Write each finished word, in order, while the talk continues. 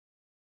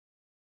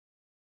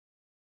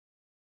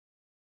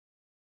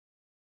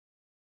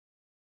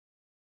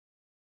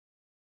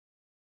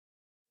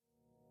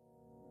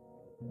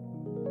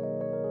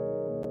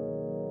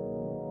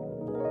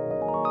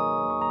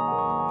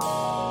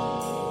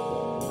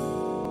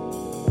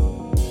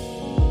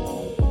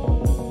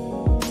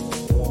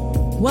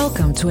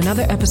Welcome to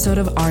another episode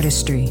of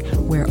Artistry,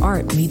 where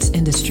art meets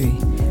industry.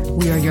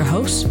 We are your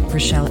hosts,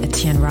 Rochelle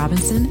Etienne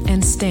Robinson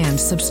and Stan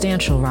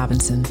Substantial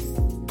Robinson.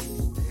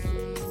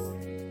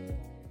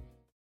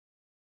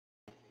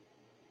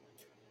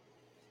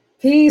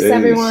 Peace,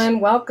 everyone.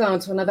 Welcome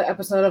to another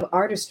episode of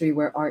Artistry,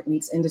 where art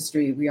meets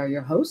industry. We are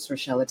your hosts,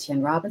 Rochelle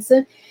Etienne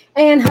Robinson,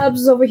 and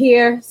Hubs over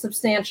here,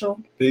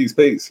 Substantial.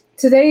 Peace.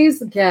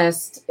 Today's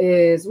guest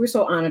we're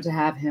so honored to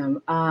have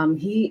him.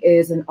 He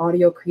is an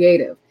audio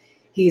creative.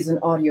 He's an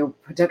audio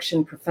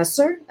production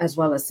professor, as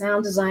well as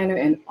sound designer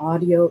and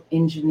audio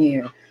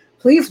engineer.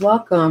 Please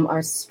welcome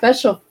our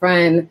special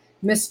friend,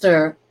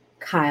 Mr.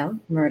 Kyle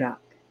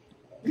Murdoch.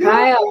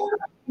 Kyle,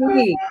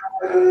 please.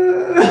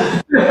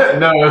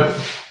 No.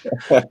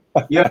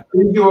 Yeah,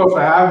 thank you all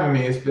for having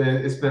me.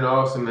 It's been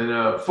awesome.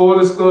 And full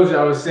disclosure,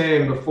 I was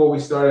saying before we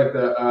started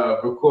the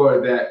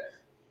record that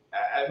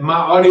my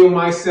audio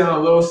might sound a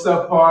little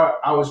subpar.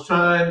 I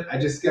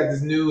just got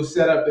this new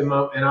setup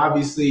and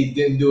obviously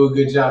didn't do a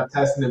good job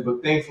testing it,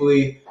 but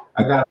thankfully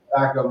I got a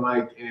backup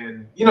mic,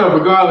 and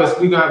regardless,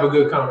 we're gonna have a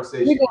good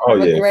conversation. We're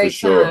gonna have a great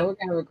time. We're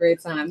gonna have a great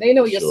time. They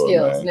know your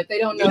skills, man. And if they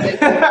don't know, they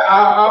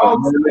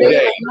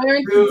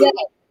learn today.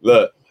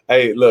 Look.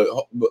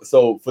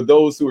 So for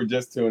those who are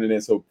just tuning in,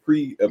 so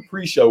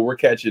pre-show, we're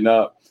catching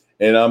up,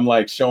 and I'm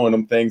like showing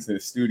them things in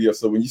the studio.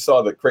 So when you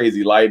saw the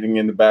crazy lighting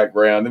in the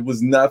background, it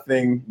was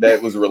nothing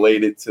that was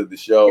related to the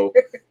show.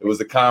 It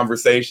was a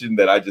conversation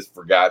that I just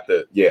forgot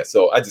that. Yeah.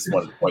 So I just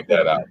wanted to point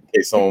that out in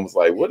case someone was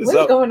like, "What is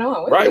going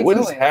on? What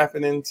is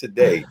happening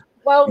today?"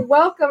 Well,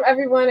 welcome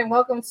everyone, and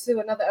welcome to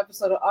another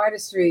episode of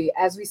Artistry.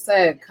 As we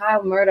said,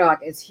 Kyle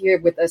Murdoch is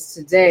here with us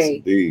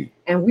today, yes,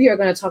 and we are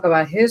going to talk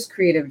about his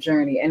creative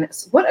journey and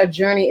what a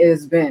journey it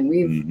has been.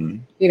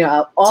 We've,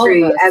 all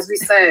of us, as we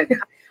said,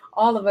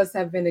 all of us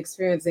have been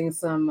experiencing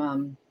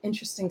some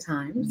interesting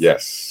times.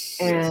 Yes,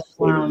 and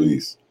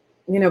least.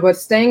 But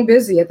staying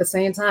busy at the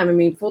same time. I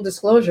mean, full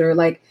disclosure,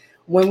 like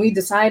when we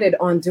decided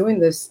on doing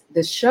this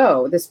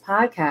show, this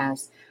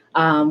podcast.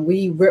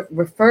 We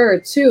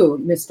referred to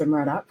Mr.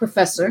 Murdoch,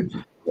 Professor.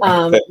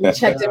 We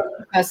checked in with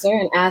Professor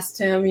and asked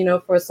him,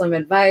 for some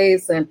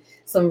advice and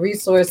some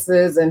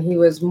resources, and he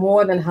was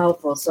more than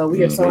helpful. So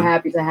we are so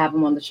happy to have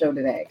him on the show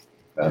today.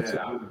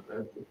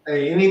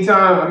 Hey,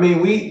 anytime. I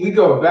mean, we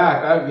go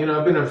back. I've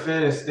been a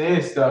fan of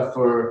Stan's stuff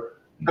we're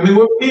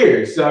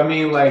peers. So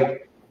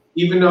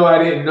even though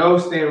I didn't know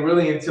Stan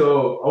really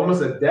until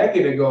almost a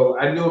decade ago,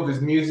 I knew of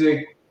his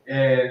music.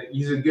 And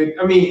he's a good,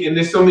 and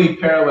there's so many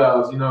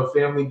parallels,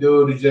 family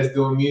dude who's just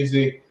doing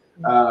music.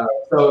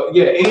 So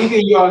yeah,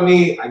 anything y'all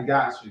need, I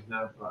got you.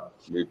 Not a problem.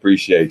 We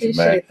appreciate you,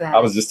 man. That. I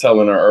was just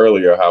telling her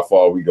earlier how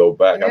far we go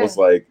back. Yeah. I was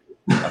like,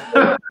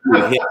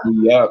 you hit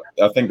me up.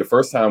 I think the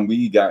first time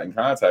we got in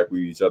contact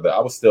with each other, I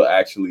was still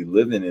actually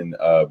living in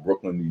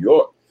Brooklyn, New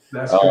York.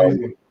 That's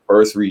crazy.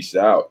 First reached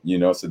out,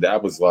 so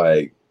that was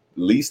like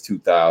at least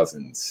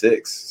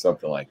 2006,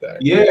 something like that.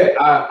 Yeah,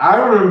 I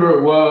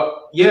remember.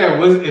 Well,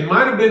 yeah, it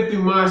might have been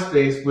through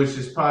MySpace, which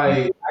is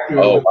probably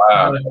accurate. Oh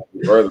wow,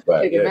 further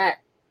back. Take it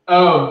back.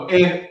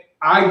 And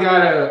I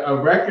got a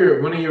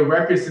record, one of your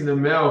records in the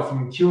mail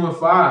from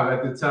Q&5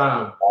 at the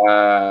time.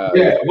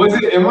 Yeah, was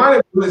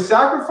it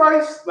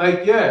Sacrifice?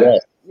 Like, yeah.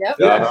 Yep.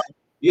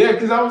 Yeah,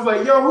 because I was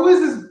like, yo, who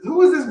is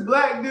this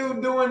black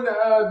dude doing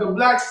the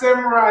Black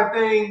Samurai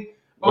thing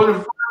on the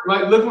front?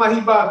 Like looking like he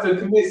about to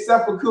commit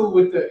seppuku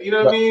with the,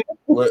 what I mean?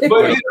 But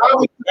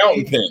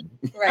fountain pen.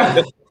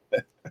 Right.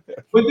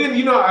 But then,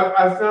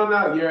 I found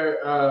out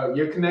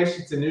your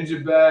connection to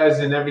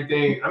Nujabes and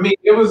everything.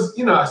 It was,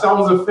 so I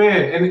was a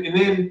fan. And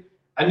then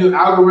I knew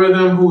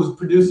Algorithm, who was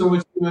producing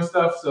with you and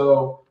stuff.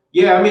 So,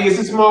 yeah, it's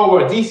a small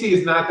world. DC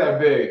is not that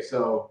big.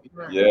 So,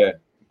 yeah.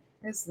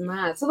 It's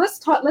not. So let's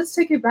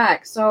take it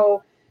back.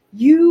 So,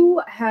 you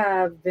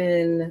have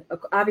been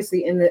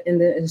obviously in the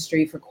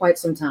industry for quite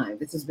some time.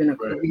 This has been a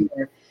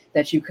career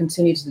that you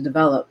continue to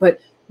develop. But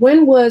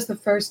when was the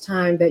first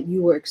time that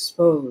you were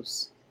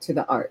exposed to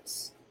the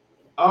arts?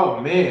 Oh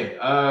man,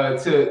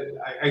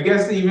 I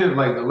guess even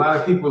like a lot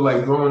of people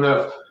like growing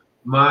up,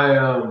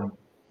 my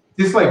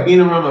just like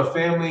being around my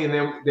family, and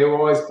then they were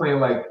always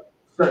playing like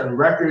certain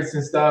records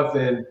and stuff.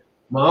 And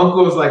my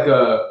uncle was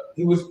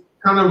he was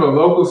kind of a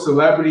local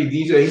celebrity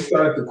DJ. He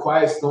started the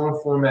Quiet Storm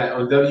format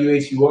on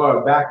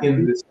WHUR back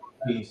in the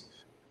 70s.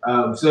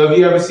 So if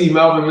you ever see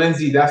Melvin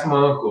Lindsay, that's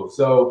my uncle.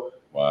 So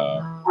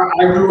wow.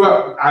 I grew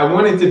up, I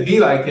wanted to be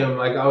like him.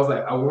 Like I was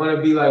like, I want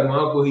to be like my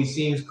uncle. He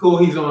seems cool.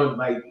 He's on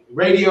like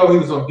radio. He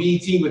was on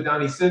BET with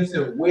Donnie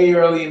Simpson way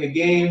early in the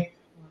game.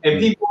 And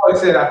people always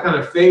said I kind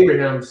of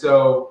favored him.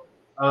 So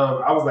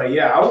I was like,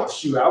 yeah, I want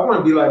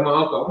to be like my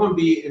uncle. I want to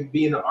be in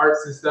the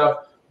arts and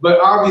stuff. But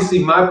obviously,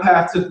 my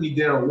path took me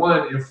down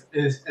one,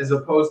 as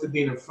opposed to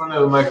being in front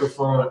of the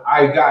microphone.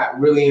 I got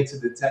really into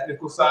the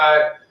technical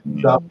side,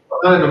 so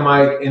behind the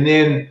mic, and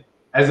then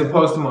as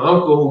opposed to my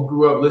uncle who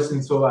grew up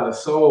listening to a lot of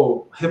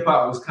soul, hip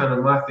hop was kind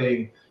of my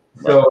thing.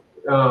 So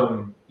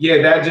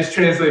that just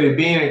translated.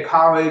 Being in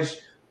college,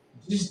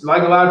 just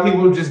like a lot of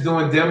people just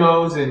doing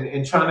demos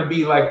and trying to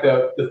be like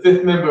the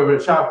fifth member of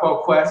a Tribe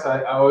Called Quest.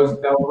 I always,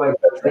 that was like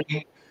a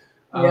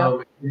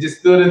dream. Just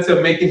stood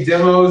into making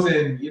demos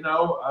and, you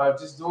know,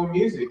 just doing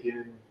music.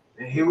 And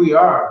here we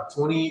are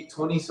 20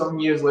 some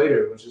years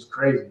later, which is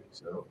crazy.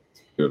 So.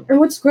 And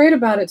what's great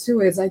about it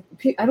too is I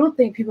don't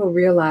think people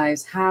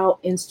realize how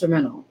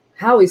instrumental,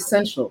 how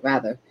essential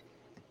rather,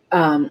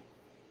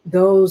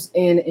 those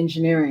in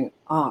engineering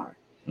are.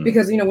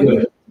 Because, you know, when you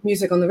hear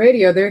music on the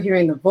radio, they're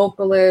hearing the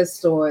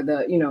vocalist or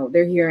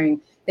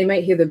they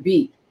might hear the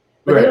beat,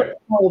 but they don't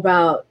know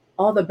about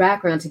all the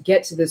background to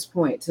get to this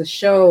point, to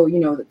show, you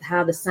know,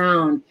 how the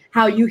sound,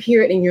 how you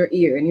hear it in your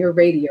ear, in your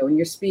radio, in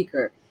your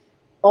speaker,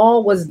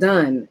 all was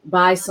done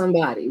by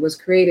somebody, was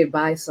created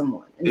by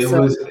someone. And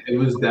it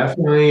was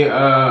definitely,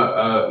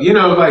 you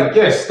know, like,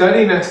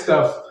 studying that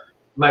stuff,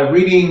 like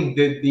reading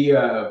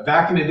the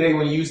back in the day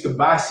when you used to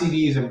buy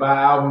CDs and buy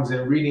albums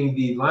and reading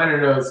the liner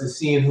notes and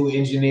seeing who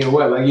engineered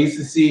what. Like, you used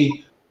to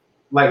see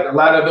like a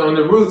lot of on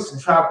the Roots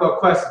and Tribe Called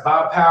Quest,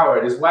 Bob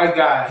Power, this white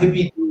guy,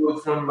 hippie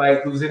dude from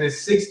like who's in his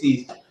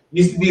 60s,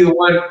 used to be the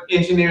one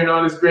engineering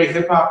all this great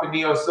hip hop and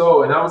neo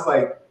soul. And I was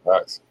like,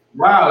 nice.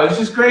 Wow, it's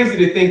just crazy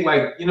to think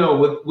like, you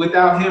know,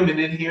 without him and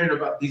then hearing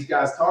about these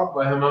guys talk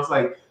about him, I was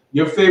like,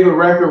 your favorite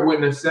record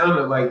wouldn't have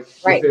sounded like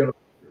your favorite record.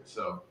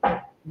 So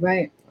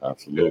right.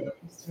 Absolutely.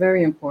 It's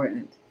very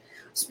important.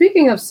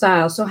 Speaking of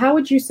style, so how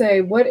would you say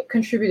what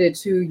contributed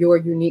to your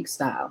unique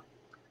style?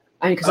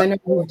 I mean, because I know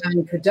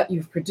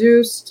you've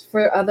produced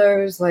for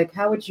others. Like,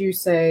 how would you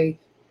say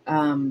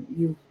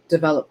you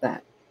developed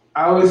that?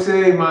 I always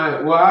say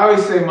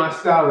my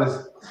style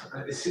is,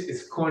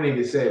 it's corny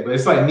to say, but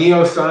it's like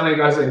neo-sonic.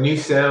 I was like new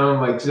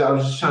sound, like I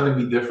was just trying to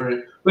be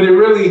different. But it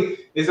really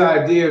is the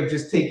idea of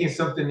just taking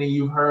something that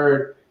you've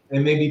heard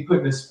and maybe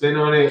putting a spin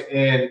on it.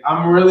 And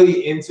I'm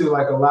really into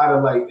like a lot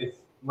of like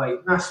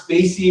not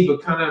spacey,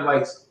 but kind of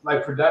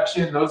like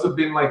production. Those have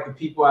been like the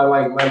people I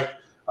like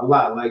a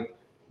lot. Like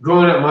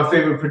growing up, my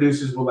favorite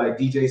producers were like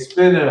DJ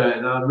Spinner,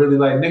 and I really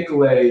like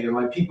Nicolay and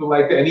like people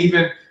like that. And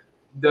even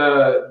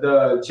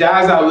the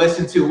jazz I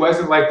listened to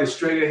wasn't like the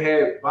straight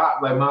ahead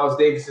bop like Miles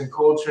Davis and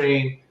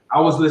Coltrane. I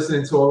was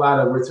listening to a lot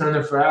of Return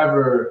to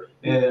Forever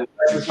and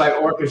just like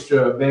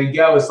Orchestra,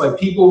 Vangelis, like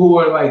people who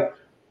are like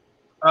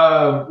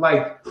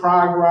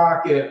prog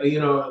rock and, you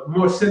know,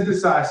 more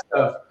synthesized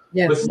stuff,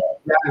 but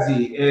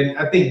jazzy. And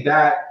I think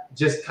that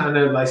just kind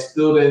of like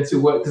spilled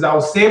into because I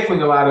was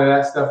sampling a lot of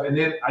that stuff, and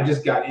then I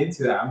just got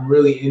into that. I'm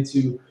really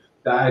into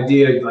the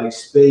idea of like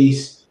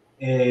space.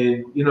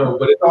 And, you know,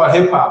 but it's all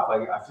hip hop.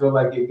 Like, I feel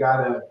like it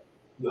gotta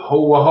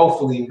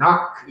hopefully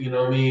knock, you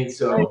know what I mean?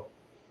 So,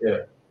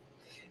 yeah.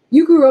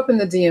 You grew up in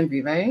the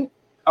DMV, right?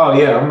 Oh,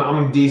 yeah.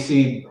 I'm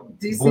DC.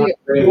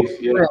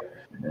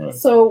 Yeah.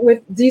 So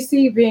with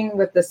DC being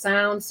with the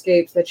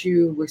soundscapes that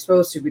you were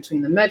exposed to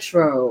between the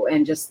metro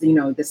and just, you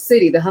know, the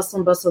city, the hustle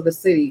and bustle of the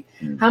city,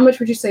 how much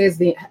would you say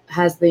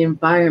has the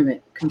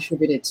environment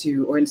contributed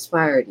to or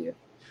inspired you?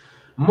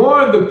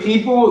 More of the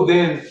people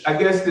than I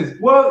guess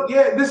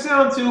the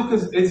sound too,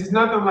 because it's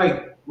nothing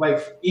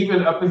like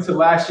even up until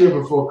last year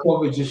before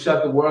COVID just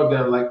shut the world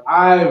down. Like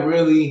I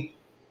really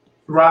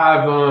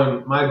thrive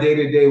on my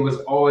day-to-day was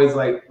always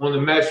like on the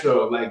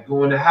metro, like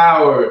going to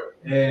Howard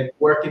and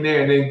working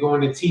there and then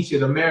going to teach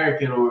at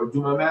American or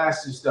do my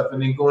master's stuff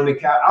and then going to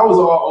Cal. I was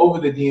all over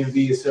the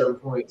DMV at certain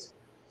points.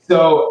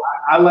 So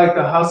I like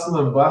the hustle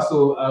and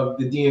bustle of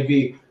the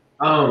DMV.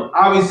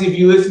 Obviously, if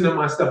you listen to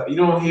my stuff, you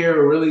don't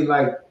hear really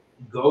like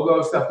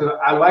go-go stuff. Cause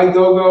I like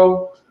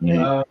go-go.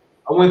 I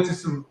went to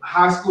some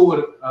high school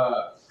with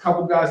a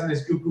couple guys in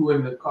this group who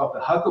were called the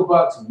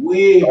Huckabucks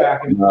way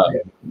back in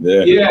the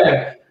day.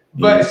 Yeah.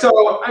 But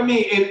so, I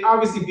mean, and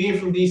obviously being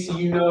from DC,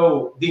 you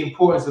know the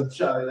importance of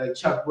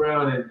Chuck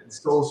Brown and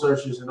Soul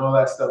Searchers and all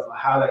that stuff,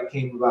 how that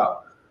came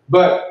about.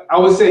 But I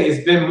would say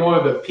it's been more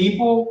of the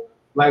people,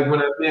 like when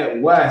I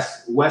met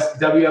West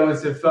W.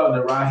 Ellington Felton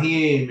and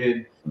Raheem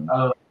and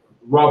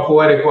Raw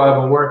Poetic, who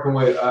I've been working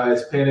with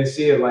as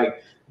Panacea,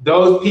 like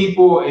those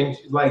people and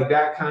like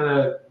that kind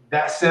of,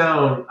 that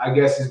sound, I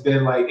guess, has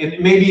been like,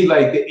 and maybe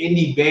like the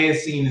indie band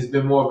scene has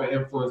been more of an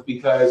influence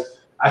because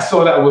I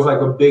saw that was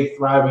like a big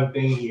thriving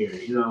thing here,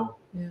 you know?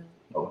 Yeah.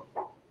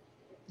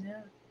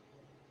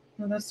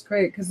 Well, that's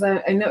great. Cause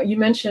I know you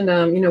mentioned,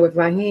 you know, with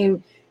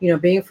Raheem, you know,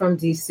 being from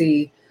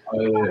DC,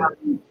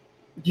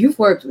 you've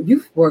worked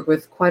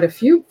with quite a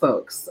few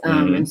folks.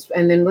 And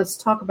then let's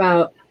talk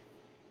about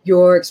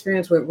your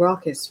experience with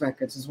Rawkus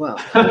Records as well.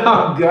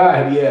 Oh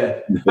God, yeah.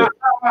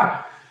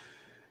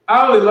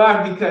 I only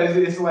laugh because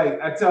it's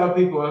like, I tell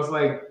people, I was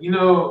like, you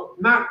know,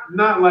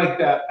 not like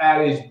that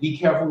adage, be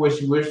careful what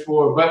you wish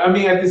for. But I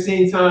mean, at the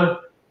same time,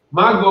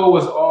 my goal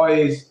was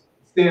always,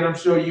 Stan, I'm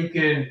sure you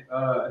can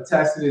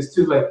attest to this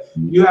too. Like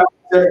you have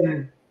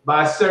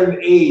by a certain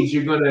age,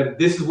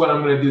 this is what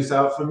I'm going to do.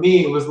 So for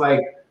me, it was like,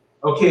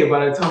 okay,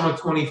 by the time I'm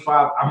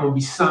 25, I'm going to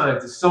be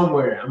signed to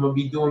somewhere. I'm going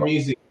to be doing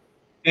music.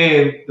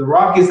 And the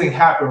Rawkus thing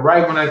happened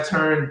right when I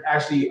turned,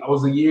 actually, I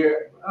was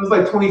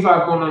like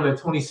 25 going on to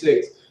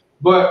 26.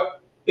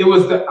 But I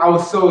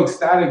was so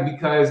ecstatic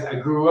because I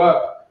grew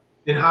up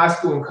in high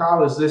school and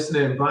college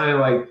listening and buying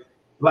like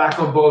Black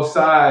on Both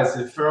Sides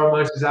and Pharoah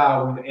Monch's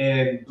album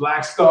and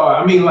Black Star.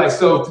 I mean, like,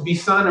 so to be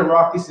signed to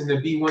Rawkus and to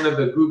be one of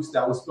the groups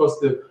that was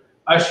supposed to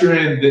usher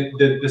in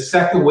the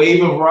second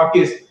wave of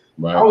Rawkus,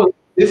 right.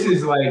 This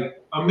is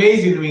like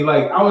amazing to me.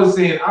 Like I was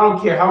saying, I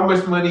don't care how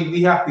much money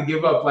we have to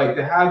give up. Like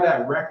to have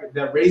that record,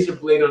 that razor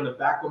blade on the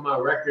back of my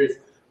records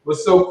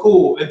was so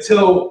cool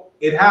until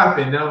it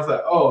happened. And I was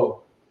like,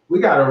 oh, we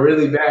got a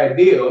really bad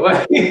deal.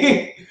 Like,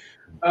 you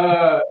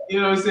know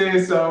what I'm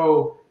saying?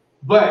 So,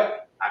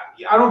 but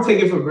I don't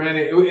take it for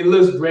granted. It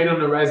looks great on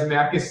the resume.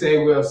 I can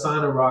say we have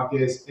signed to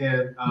Rawkus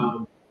and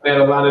met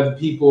a lot of the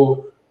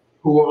people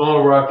who were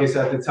on Rawkus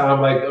at the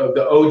time, like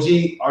the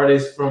OG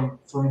artists from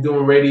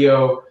doing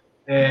radio.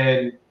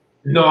 And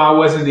no, I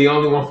wasn't the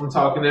only one from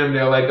talking to them.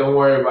 They're like, don't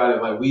worry about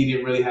it. Like, we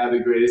didn't really have the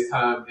greatest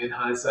time in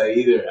hindsight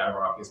either at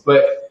Rawkus.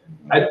 But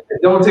I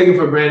don't take it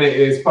for granted.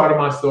 It's part of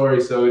my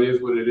story, so it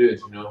is what it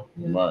is, you know?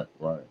 Right.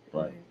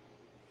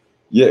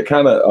 Yeah,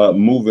 kind of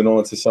moving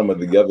on to some of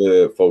the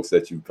other folks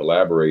that you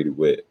collaborated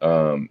with.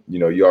 You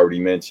know, you already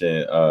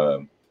mentioned,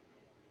 I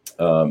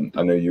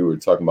know you were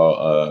talking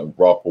about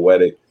Raw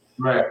Poetic.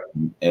 Right.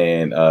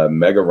 And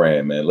Mega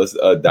Ran, man. Let's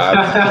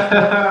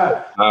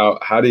dive.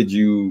 How did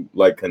you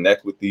like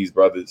connect with these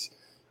brothers?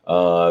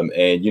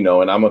 And you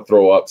know, and I'm gonna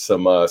throw up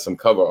some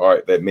cover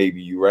art that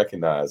maybe you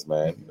recognize,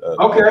 man.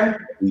 Okay.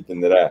 Deep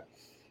into that.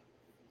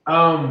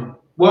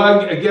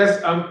 Well, I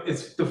guess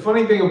it's the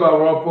funny thing about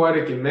Raw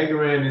Poetic and Mega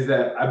Ran is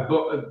that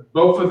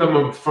both of them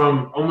are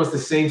from almost the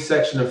same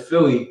section of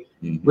Philly,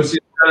 which is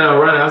kind of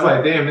ironic. I was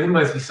like, damn, there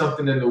must be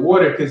something in the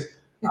water because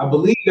I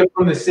believe they're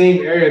from the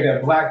same area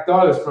that Black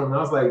Thought is from. And I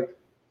was like,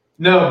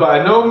 no,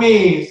 by no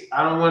means.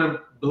 I don't want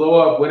to blow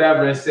up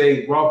whatever and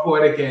say Raw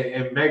Poetic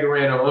and Mega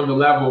Ran are on the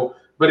level.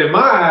 But in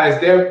my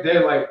eyes,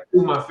 they're like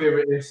two of my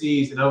favorite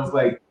MCs. And I was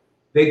like,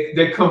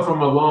 they come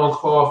from a long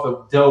cloth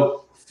of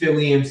dope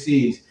Philly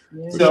MCs.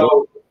 Yeah.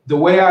 So the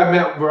way I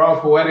met Raw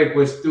Poetic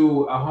was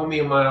through a homie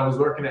of mine. I was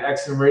working at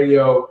XM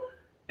Radio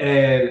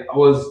and I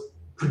was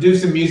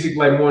producing music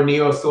like more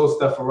neo soul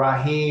stuff for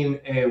Raheem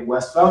and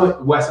West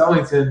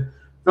Ellington.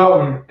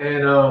 Felton,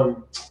 and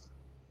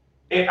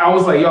I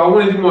was like, yo, I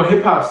want to do more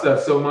hip hop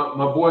stuff. So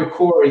my boy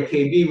Corey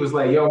KB was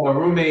like, yo, my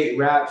roommate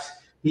raps.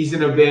 He's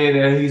in a band,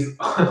 and he's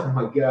oh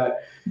my god,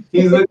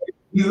 he's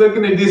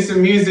looking to do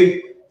some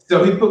music.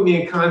 So he put me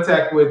in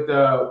contact with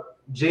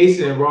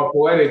Jason Raw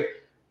Poetic,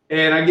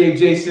 and I gave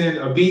Jason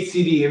a beat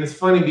CD. And it's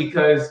funny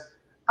because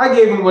I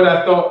gave him what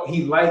I thought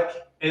he'd like,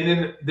 and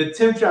then the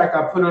 10th track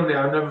I put on there,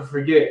 I'll never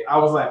forget. I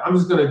was like, I'm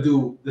just gonna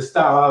do the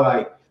style I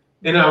like.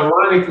 And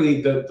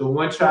ironically, the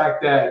one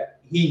track that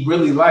he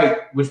really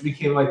liked, which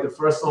became like the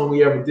first song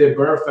we ever did,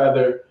 Bird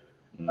Feather,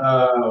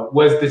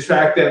 was the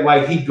track that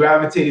like he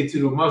gravitated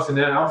to the most. And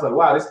then I was like,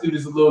 wow, this dude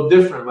is a little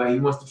different. Like he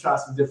wants to try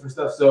some different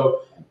stuff.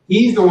 So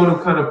he's the one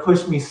who kind of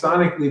pushed me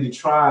sonically to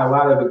try a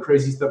lot of the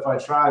crazy stuff I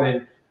tried.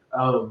 And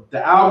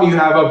the album you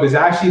have up is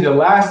actually the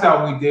last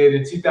album we did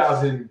in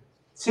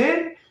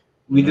 2010.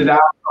 We did our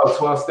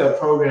 12-step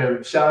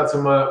program. Shout out to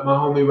my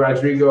homie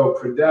Rodrigo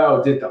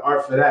Pradell, did the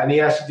art for that, and he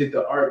actually did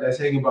the art that's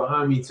hanging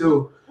behind me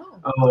too.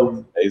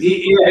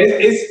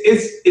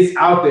 It's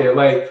out there,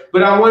 like.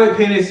 But I wanted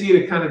Panacea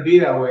to kind of be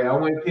that way. I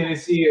want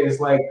Panacea is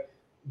like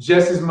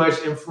just as much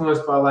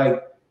influenced by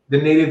like the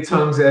native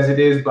tongues as it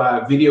is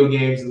by video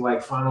games and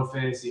like Final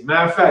Fantasy.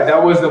 Matter of fact,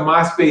 that was the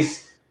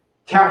MySpace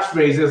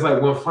catchphrase. It's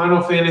like when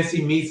Final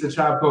Fantasy meets the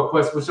Tribe Called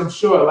Quest, which I'm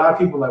sure a lot of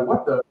people are like,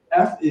 what the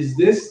F is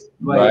this?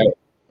 Like. Right.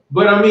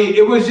 But I mean,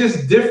 it was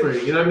just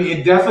different, you know what I mean?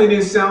 It definitely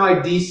didn't sound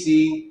like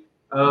DC.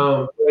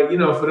 But, you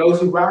know, for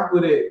those who rock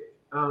with it,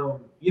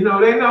 you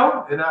know, they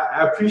know. And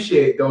I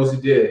appreciate those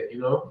who did, you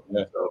know?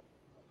 Yeah. So.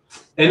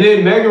 And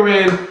then Mega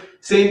Ran,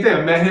 same thing.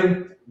 I met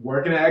him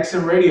working at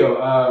XM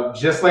Radio.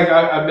 Just like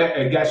I met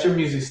at Got Your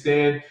Music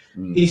Stand.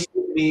 He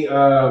sent me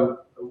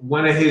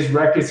one of his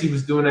records he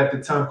was doing at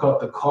the time called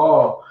The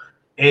Call.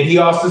 And he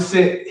also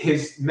sent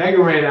his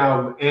Mega Ran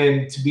album.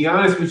 And to be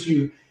honest with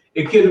you,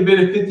 it could have been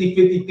a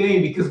 50-50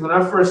 thing because when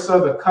I first saw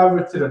the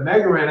cover to the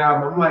Mega Ran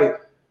album, I'm like,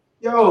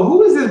 yo,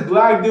 who is this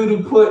black dude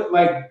who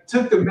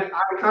took the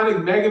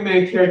iconic Mega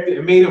Man character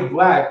and made him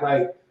black?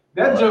 Like,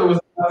 that joint was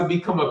about to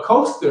become a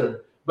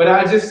coaster. But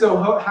I just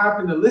so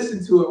happened to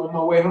listen to it on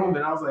my way home,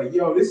 and I was like,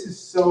 yo, this is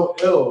so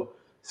ill.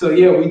 So,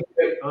 yeah, we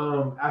did,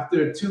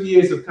 after 2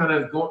 years of kind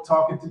of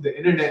talking through the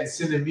internet and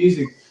sending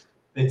music,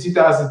 in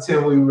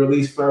 2010, we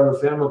released Forever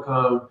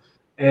Famicom.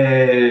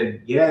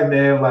 And yeah,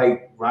 man,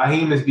 like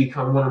Raheem has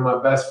become one of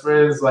my best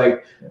friends,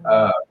 like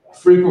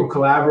frequent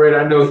collaborator.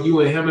 I know you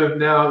and him have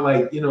now,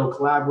 like, you know,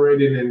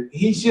 collaborated, and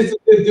he's just a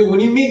good dude.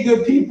 When you meet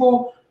good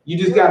people, you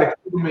just got to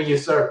keep them in your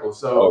circle.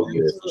 So,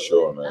 yeah, for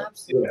sure, man.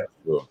 Absolutely. Yeah,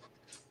 sure.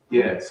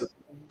 Yeah. So,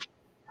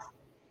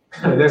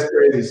 that's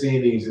crazy.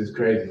 Seeing these is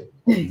crazy.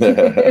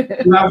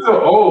 I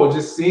feel old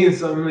just seeing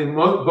something. I mean,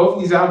 both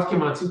of these albums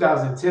came out in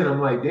 2010. I'm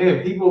like,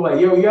 damn, people are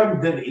like, yo, you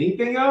haven't done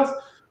anything else?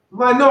 I'm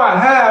like, no, I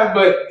have,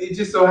 but it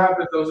just so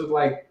happens those are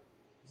like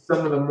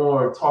some of the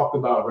more talked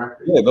about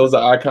records. Yeah, those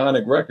are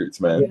iconic records,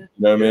 man. Yeah. You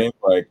know what I mean?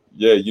 Like,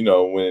 yeah, you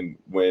know,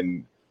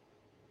 when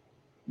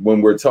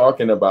when we're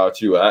talking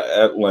about you,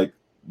 I like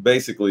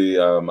basically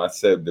I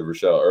said to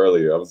Rochelle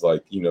earlier, I was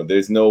like, you know,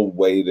 there's no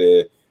way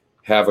to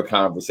have a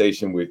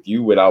conversation with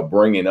you without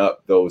bringing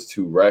up those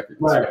two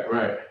records.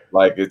 Right.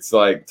 Like it's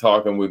like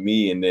talking with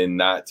me and then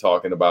not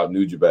talking about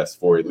Nujabes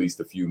for at least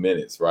a few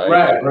minutes, right?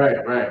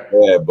 Right.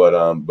 Yeah,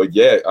 but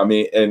yeah, I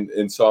mean,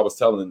 and so I was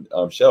telling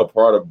Shell,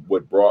 part of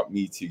what brought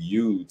me to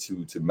you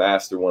to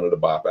master one of the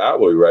Bop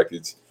Alloy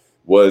records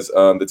was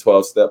the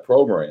 12-step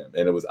program,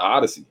 and it was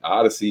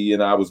Odyssey,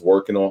 and I was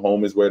working on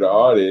Home Is Where the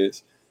Art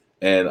Is,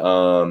 and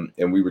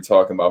we were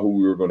talking about who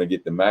we were going to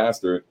get to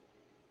master,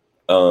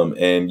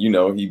 and you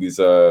know, he was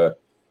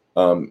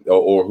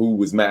or who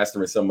was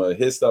mastering some of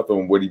his stuff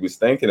and what he was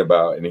thinking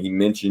about. And he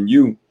mentioned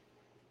you.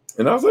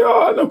 And I was like,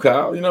 oh, I know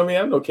Kyle. You know what I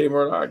mean? I know K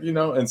Murdoch, you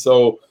know? And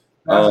so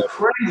that's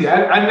crazy.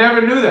 I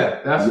never knew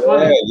that. That's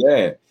funny.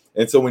 Yeah.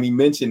 And so when he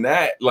mentioned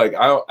that, like,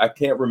 I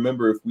can't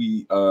remember if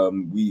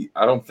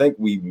I don't think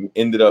we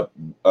ended up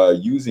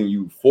using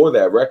you for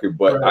that record,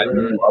 but I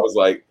knew, I was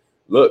like,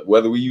 look,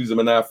 whether we use them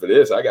or not for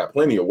this, I got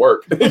plenty of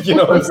work. You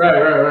know what I'm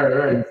saying?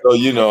 Right. So,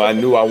 you know, I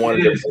knew I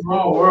wanted to.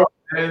 Small world,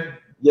 man.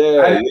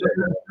 Yeah.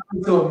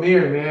 To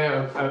Amir,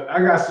 man, I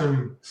got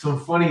some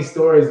funny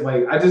stories.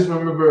 Like, I just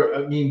remember,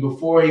 I mean,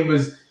 before he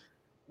was,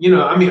 you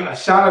know, I mean,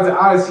 shout out to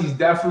Odyssey.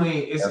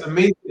 Definitely, it's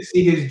amazing to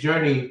see his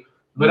journey.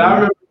 But I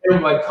remember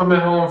him like coming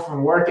home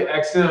from work at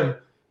XM,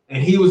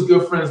 and he was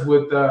good friends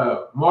with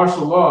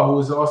Marshall Law, who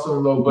was also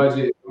in Low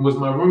Budget and was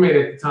my roommate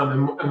at the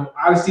time. And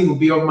Odyssey would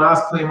be over my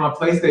house playing my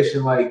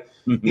PlayStation. Like,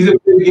 he's a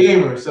big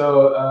gamer.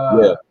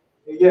 So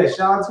yeah,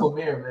 shout out to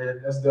Amir,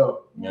 man. That's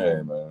dope.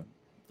 Yeah, man.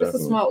 It's a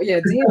small,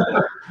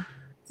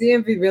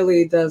 DMV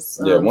really does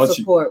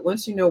support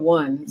once you know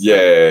one.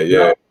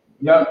 Yeah.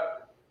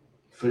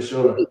 For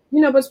sure.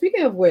 You know, but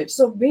speaking of which,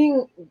 so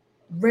being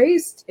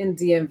raised in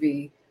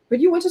DMV, but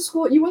you went to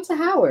school, you went to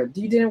Howard.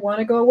 You didn't want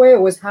to go away,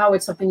 or was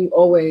Howard something you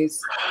always?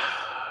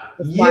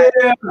 Yeah.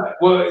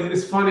 Well,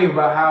 it's funny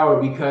about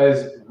Howard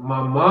because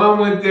my mom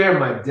went there,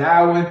 my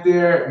dad went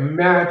there,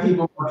 mad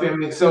people in my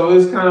family. So it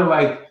was kind of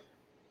like,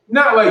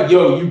 not like,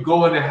 yo, you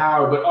going to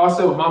Howard, but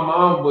also my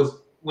mom was,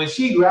 when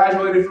she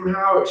graduated from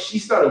Howard, she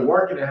started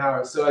working at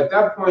Howard. So at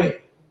that point,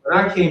 when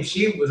I came,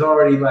 she was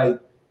already like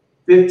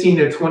 15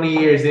 to 20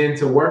 years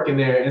into working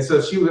there. And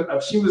so she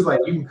was like,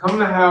 you can come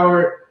to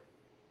Howard.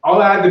 All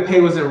I had to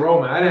pay was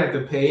enrollment. I didn't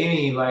have to pay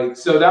any, like,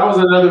 so that was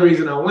another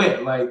reason I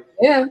went. Like,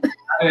 yeah,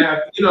 I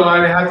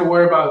didn't have to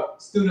worry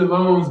about student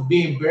loans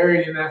being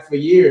buried in that for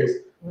years.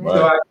 Right.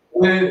 So I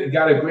went and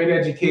got a great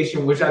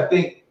education, which I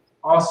think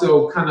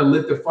also kind of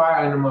lit the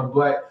fire under my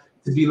butt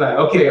to be like,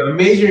 okay, I'm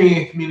majoring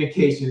in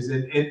communications.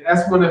 And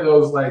that's one of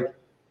those, like,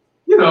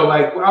 you know,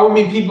 like, I would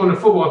meet people on the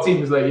football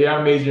team is like, yeah,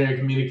 I'm majoring in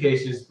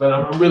communications, but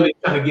I'm really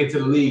trying to get to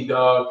the league,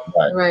 dog.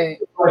 Right.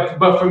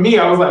 But for me,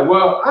 I was like,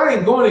 well, I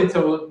ain't going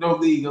into no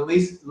league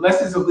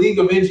unless it's a league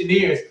of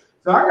engineers.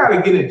 So I got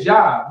to get a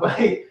job.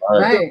 Like,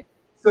 right.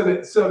 So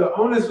the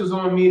onus was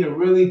on me to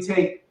really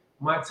take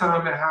my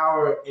time at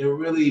Howard and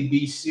really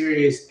be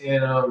serious.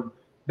 And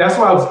that's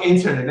why I was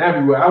interning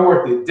everywhere. I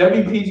worked at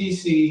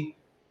WPGC,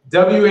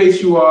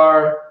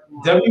 WHUR,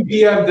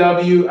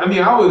 WPFW. I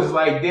mean, I was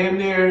like damn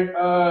near,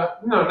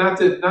 not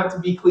to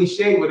be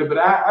cliche with it, but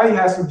I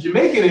had some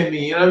Jamaican in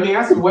me. You know what I mean?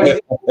 I some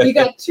West. You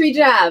got 3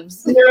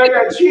 jobs. Yeah, I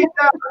got 3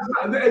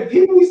 jobs.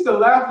 People used to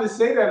laugh and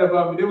say that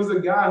about me. There was a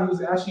guy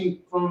who's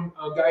actually from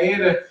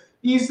Guyana.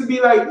 He used to be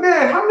like,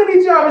 man, how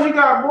many jobs you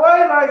got, boy?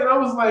 Like, and I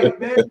was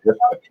like, man,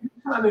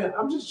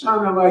 I'm just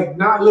trying to like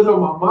not live at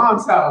my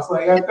mom's house.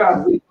 Like, I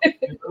thought, you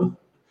know?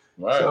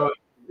 Right. So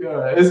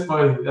yeah, it's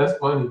funny. That's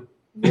funny.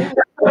 Yeah.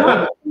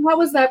 How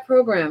was that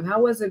program?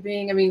 How was it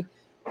being? I mean,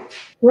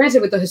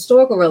 granted, with the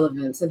historical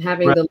relevance and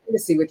having the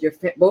legacy with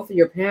both of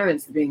your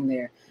parents being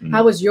there,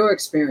 how was your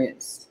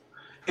experience?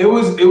 It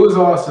was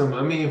awesome.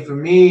 I mean, for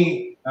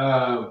me,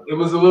 it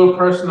was a little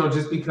personal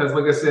just because,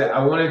 like I said,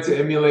 I wanted to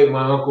emulate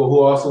my uncle who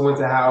also went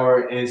to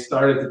Howard and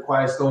started the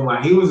Quiet Storm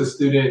line. He was a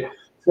student,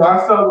 so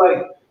I felt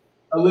like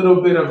a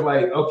little bit of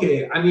like,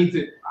 okay, I need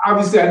to.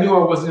 Obviously, I knew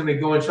I wasn't going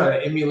to go and try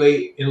to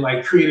emulate and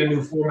like create a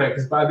new format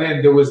because by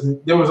then there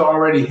was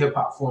already hip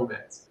hop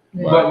formats.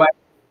 Right. But like,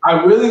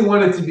 I really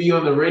wanted to be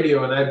on the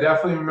radio, and I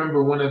definitely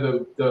remember one of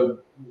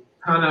the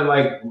kind of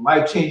like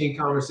life-changing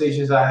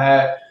conversations I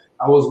had.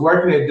 I was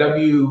working at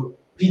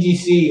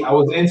WPGC. I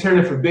was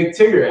interning for Big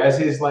Tigger as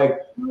his like,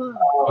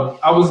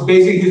 I was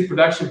basically his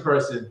production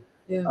person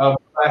the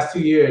last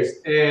 2 years,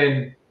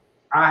 and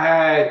I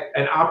had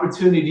an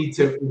opportunity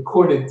to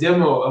record a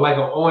demo, like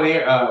an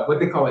on-air, what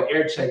they call an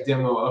air check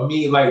demo of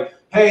me, like,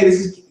 hey, this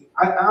is,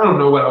 I don't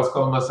know what I was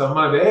calling myself.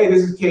 I'm like, hey,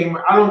 this is K.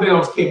 I don't think I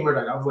was K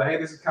Murdoch. I was like, hey,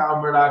 this is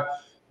Kyle Murdoch.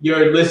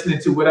 You're listening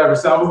to whatever.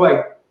 So I was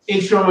like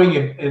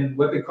introing and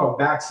what they call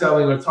back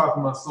selling or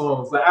talking about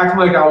songs, like acting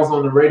like I was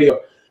on the radio.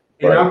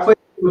 And I played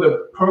with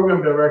the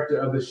program director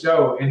of the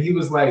show, and he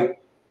was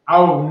like,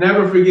 I'll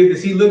never forget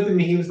this. He looked at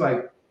me, he was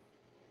like,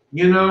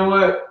 you know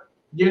what?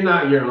 You're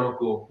not your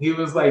uncle. He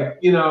was like,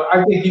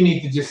 I think you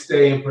need to just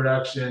stay in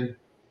production.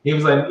 He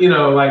was like,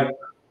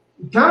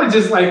 kind of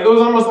just like, it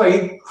was almost like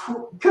it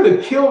could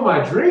have killed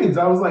my dreams.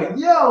 I was like,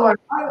 yo, like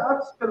I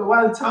spent a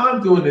lot of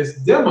time doing this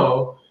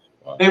demo.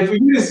 Wow. And for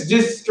you to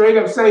just straight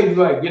up say,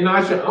 like, you're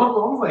not your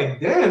uncle, I was like,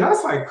 damn,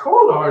 that's like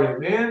cold-hearted,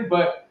 man.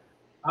 But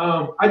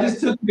I just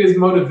took it as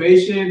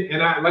motivation. And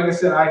like I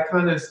said, I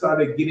kind of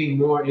started getting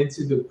more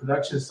into the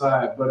production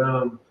side. But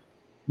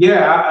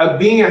yeah,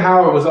 being at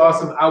Howard was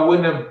awesome. I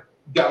wouldn't have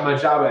got my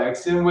job at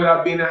XM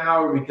without being at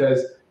Howard,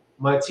 because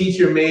my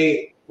teacher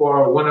made,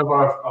 for one of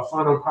our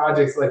final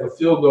projects, like a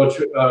field goal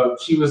trip.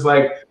 She was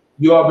like,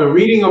 you all been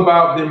reading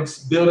about them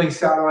building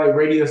satellite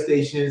radio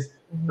stations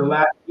the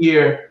last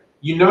year.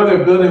 You know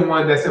they're building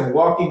one that's in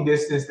walking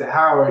distance to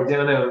Howard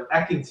down on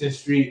Eckington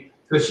Street.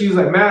 So she was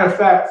like, matter of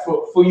fact,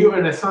 for you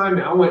an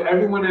assignment, I want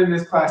everyone in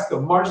this class to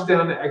march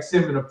down to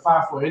XM and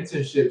apply for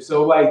internship.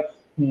 So like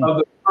of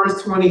the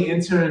first 20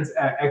 interns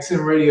at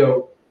XM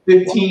Radio,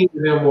 15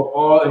 of them were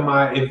all in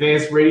my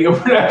advanced radio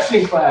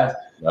production class.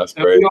 That's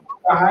great. We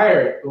all got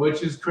hired,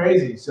 which is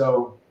crazy.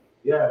 So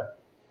yeah.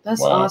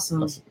 That's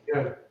awesome. That's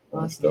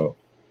dope.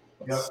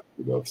 That's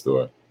a dope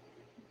story.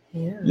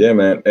 Yeah,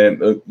 man.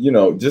 And you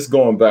know, just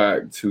going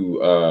back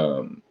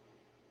to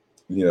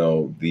you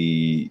know,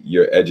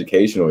 your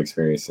educational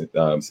experience,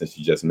 since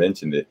you just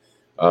mentioned it,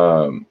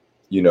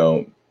 you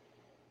know,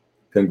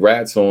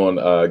 congrats on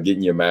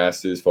getting your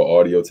master's for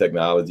audio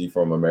technology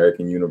from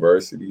American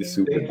University.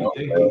 Super dope,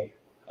 man.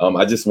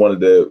 I just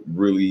wanted to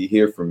really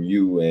hear from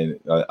you, and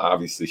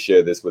obviously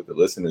share this with the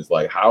listeners.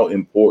 Like, how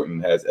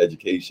important has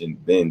education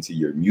been to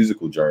your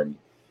musical journey,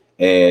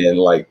 and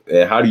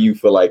how do you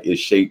feel like it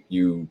shaped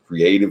you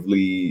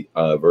creatively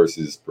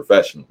versus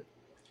professionally?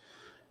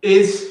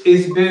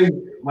 It's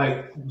been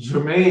like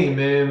germane,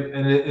 man,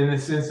 in the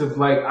sense of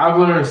like I've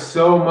learned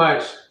so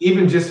much,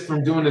 even just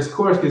from doing this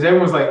course, because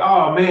everyone's like,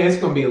 "Oh man, it's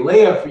gonna be a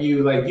layup for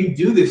you. Like you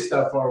do this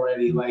stuff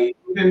already." Like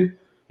even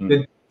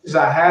the teachers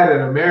I had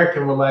at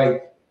American were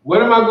like,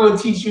 what am I going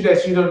to teach you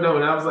that you don't know?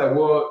 And I was like,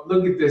 well,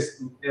 look at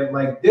this. And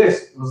like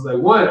this, it was like,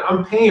 one,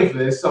 I'm paying for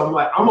this. So I'm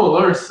like, I'm going to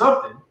learn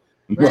something.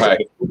 Right.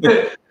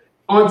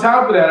 On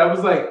top of that, I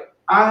was like,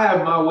 I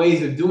have my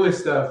ways of doing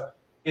stuff.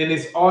 And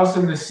it's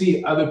awesome to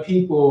see other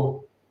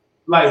people,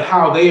 like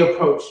how they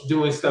approach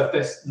doing stuff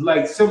that's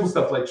like simple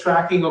stuff, like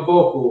tracking a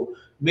vocal,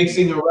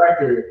 mixing a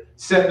record,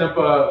 setting up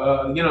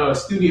a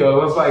studio.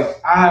 I was like,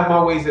 I have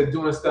my ways of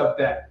doing stuff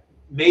that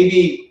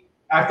maybe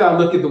after I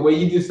look at the way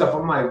you do stuff,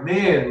 I'm like,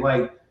 man,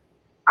 like,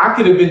 I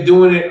could have been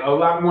doing it a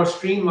lot more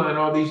streamlined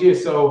all these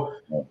years. So,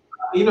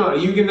 you know,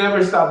 you can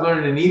never stop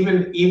learning. And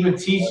even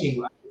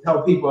teaching, like, I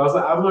tell people, I was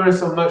like, I've learned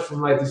so much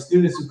from like the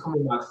students who come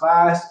in my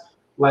class,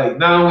 like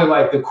not only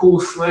like the cool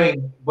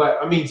slang, but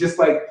I mean, just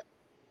like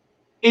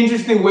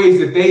interesting ways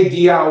that they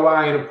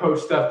DIY and approach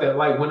stuff that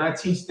like when I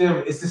teach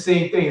them, it's the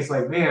same thing. It's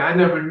like, man, I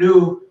never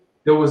knew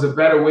there was a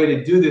better way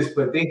to do this,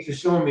 but thanks for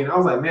showing me. And I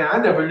was like, man, I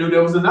never knew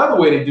there was another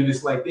way to do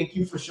this. Like, thank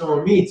you for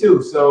showing me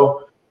too.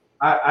 So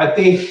I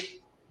think,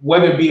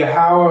 whether it be a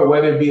Howard,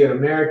 whether it be an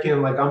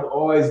American, like I'm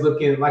always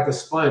looking like a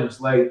sponge.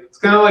 Like it's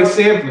kind of like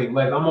sampling.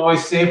 Like I'm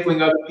always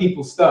sampling other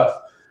people's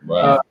stuff.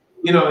 Right.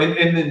 You know,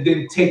 and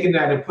then taking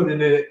that and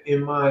putting it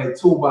in my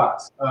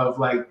toolbox of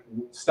like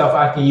stuff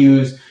I can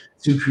use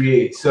to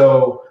create.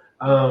 So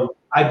I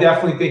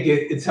definitely think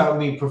it's helped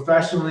me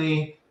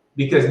professionally,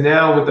 because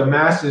now with the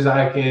masters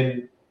I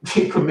can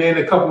command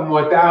a couple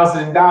more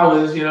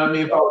 $1,000. You know what I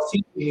mean? If I was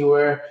teaching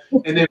anywhere,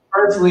 and then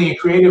personally and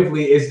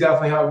creatively, it's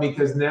definitely helped me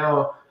because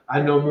now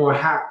I know more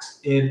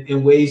hacks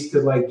and ways to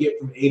like get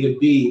from A to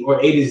B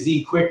or A to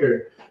Z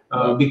quicker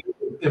because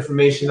of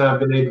information I've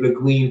been able to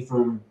glean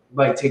from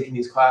like taking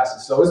these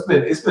classes. So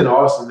it's been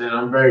awesome, man.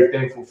 I'm very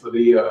thankful for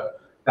the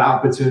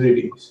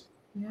opportunities.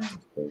 Yeah.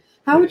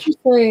 How would you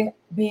say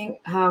being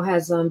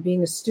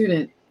a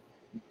student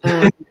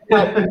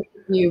helped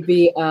you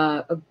be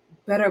a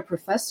better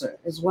professor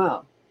as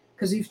well?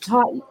 Because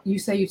you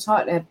say you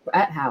taught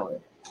at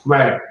Howard.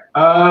 Right.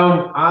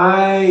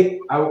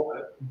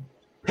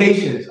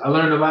 Patience. I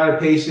learned a lot of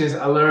patience.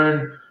 I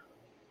learned,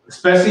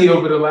 especially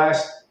over the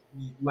last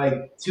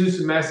like 2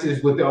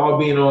 semesters with it all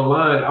being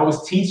online, I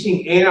was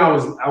teaching and I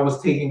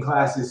was taking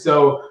classes.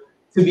 So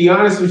to be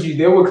honest with you,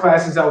 there were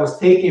classes I was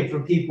taking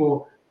from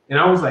people and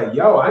I was like,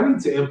 yo, I need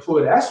to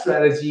employ that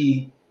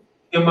strategy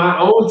in my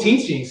own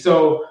teaching.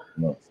 So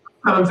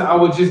sometimes I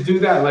would just do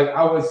that. Like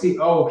I would see,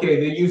 oh, okay,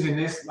 they're using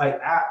this like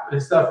app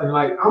and stuff. And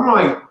like, I'm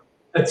like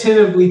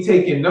attentively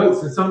taking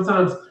notes. And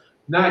sometimes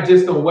not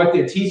just on what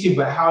they're teaching,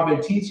 but how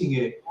they're teaching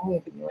it,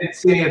 and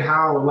saying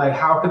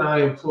how can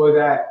I employ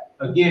that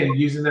again,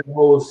 using that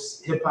whole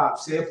hip hop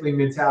sampling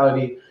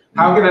mentality.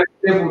 How can I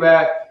sample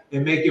that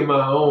and make it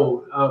my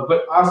own?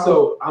 But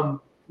also,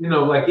 I'm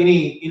like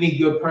any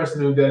good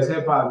person who does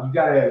hip hop, you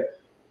gotta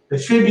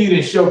attribute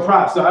and show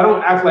props. So I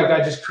don't act like I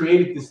just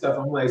created this stuff.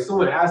 I'm like,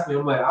 someone asked me,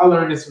 I'm like, I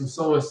learned this from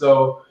so and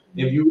so.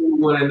 If you really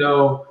want to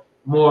know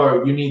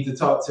more, you need to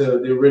talk to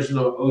the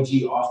original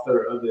OG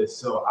author of this.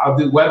 So I'll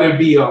do, whether it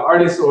be an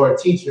artist or a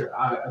teacher,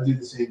 I do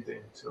the same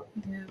thing. So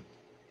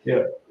yeah.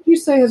 What would you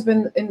say has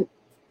been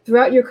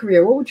throughout your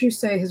career, what would you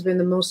say has been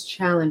the most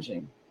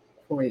challenging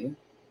for you?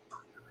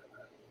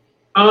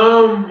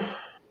 I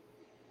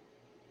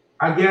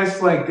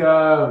guess like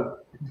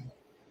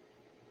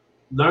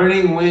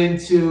learning when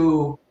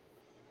to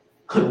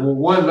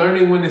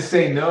learning when to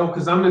say no,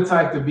 because I'm the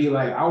type to be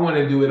like, I want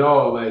to do it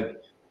all. Like,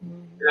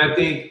 and I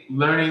think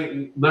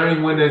learning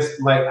when it's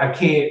like I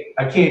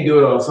can't do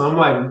it all. So I'm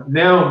like,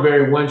 now I'm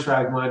very one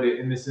track minded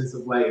in the sense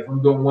of like, if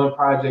I'm doing one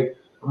project,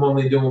 I'm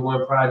only doing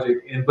one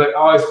project. But I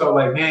always felt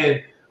like,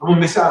 man, I'm gonna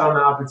miss out on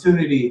the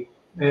opportunity.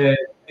 And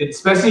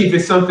especially if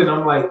it's something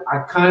I'm like,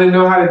 I kind of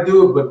know how to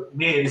do it, but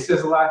man, it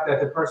says a lot that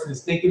the person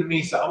is thinking of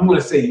me. So I'm gonna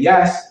say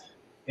yes.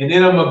 And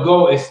then I'm gonna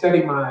go and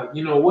study my,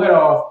 wet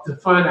off to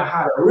find out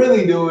how to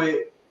really do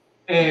it.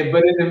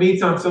 But in the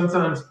meantime,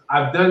 sometimes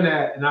I've done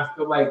that and I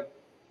feel like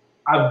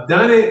I've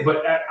done it,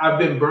 but I've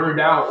been burned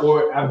out,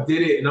 or I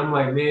did it and I'm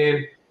like,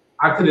 man,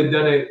 I could have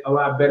done it a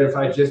lot better if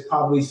I just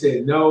probably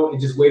said no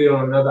and just waited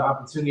on another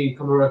opportunity to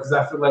come around, because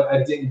I feel like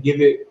I didn't give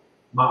it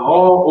my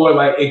all, or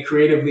like it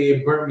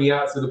burnt me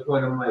out to the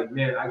point I'm like,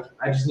 man,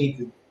 I just need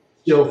to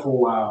chill for a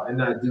while and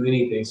not do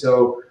anything.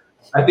 So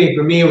I think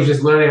for me, it was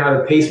just learning how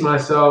to pace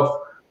myself.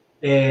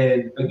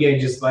 And again,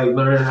 just like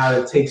learning how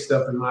to take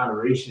stuff in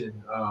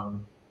moderation,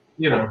 So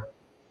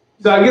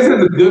I guess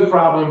it's a good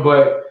problem,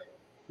 but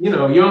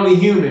you're only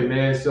human,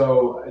 man.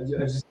 So I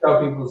just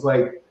tell people, it's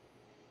like,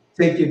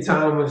 take your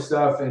time with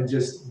stuff and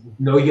just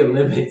know your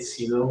limits,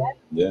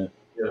 Yeah.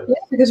 Yeah,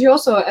 because you're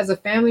also, as a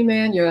family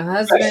man, you're a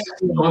husband.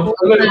 On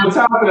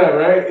top of that,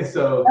 right?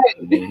 So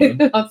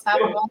on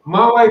top of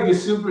my wife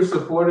is super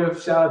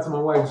supportive. Shout out to my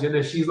wife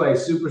Jenna. She's like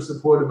super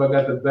supportive. I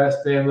got the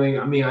best family.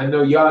 I mean, I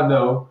know y'all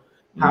know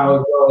how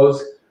it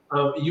goes.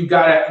 You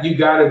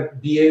gotta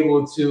be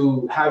able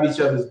to have each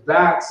other's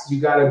backs.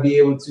 You gotta be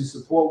able to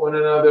support one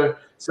another.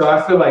 So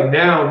I feel like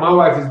now my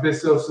wife has been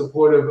so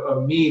supportive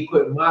of me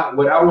putting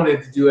what I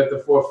wanted to do at the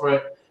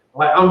forefront.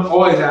 Like, I'm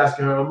always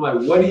asking her, I'm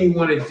like, what do you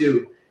want to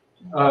do?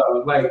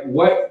 Like,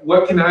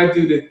 what can I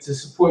do to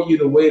support you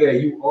the way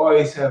that you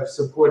always have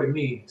supported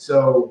me?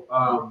 So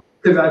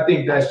because I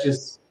think that's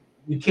just,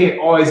 you can't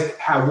always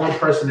have one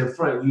person in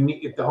front. You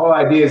need, if the whole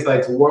idea is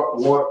like to work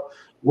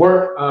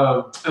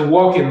and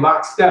walk in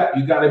lockstep.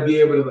 You got to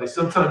be able to, like,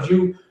 sometimes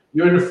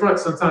you're in the front,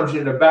 sometimes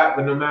you're in the back,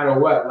 but no matter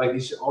what, like,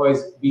 it should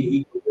always be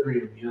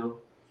equilibrium,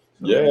 So.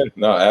 Yeah,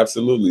 no,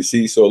 absolutely.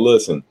 See, so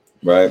listen,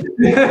 right?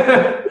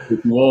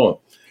 Put you on.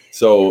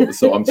 So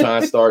I'm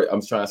trying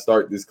to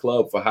start this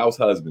club for house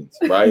husbands,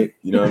 right?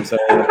 You know what I'm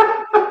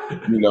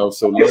saying?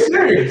 So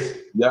serious?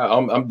 Yeah,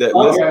 I'm that.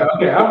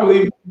 Okay, I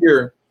believe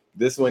here.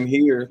 This one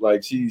here,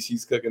 like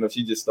she's cooking up.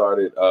 She just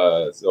started.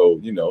 So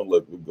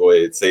look, we'll go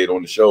ahead and say it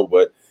on the show,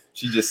 but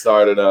she just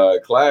started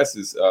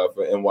classes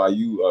for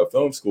NYU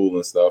film school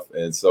and stuff.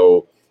 And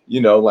so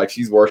like,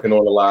 she's working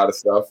on a lot of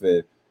stuff,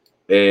 and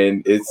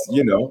it's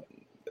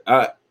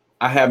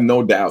I have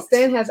no doubt.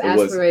 Stan has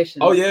aspirations.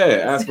 Oh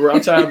yeah,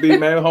 I'm trying to be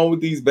home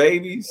with these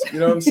babies. You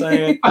know what I'm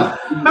saying?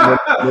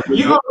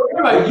 You're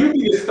like, you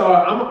need to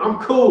start. I'm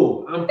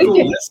cool.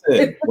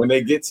 Listen, when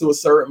they get to a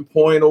certain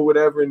point or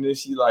whatever, and then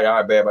she's like, all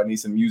right, babe, I need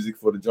some music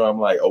for the joint. I'm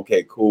like,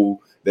 okay,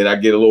 cool. Then I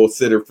get a little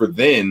sitter for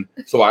then,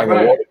 so I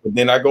can walk. But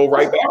then I go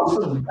right back to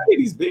the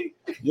ladies, B.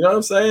 You know what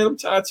I'm saying? I'm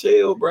trying to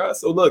chill, bro.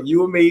 So look,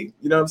 you and me,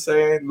 you know what I'm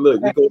saying? Look,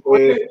 we go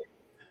ahead.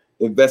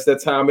 Invest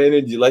that time and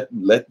energy. Let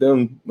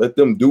them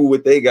do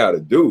what they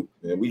gotta do,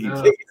 and we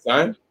can kick it,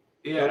 son.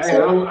 Yeah,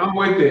 I'm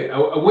with it.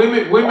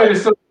 Women are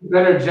so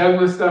better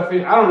juggling stuff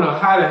in. I don't know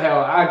how the hell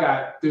I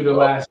got through the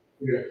last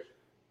year,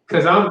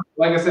 because I'm,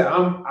 like I said,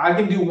 I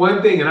can do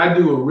one thing and I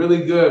do it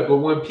really good. But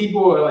when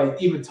people are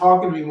like even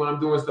talking to me when I'm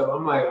doing stuff,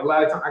 I'm like, a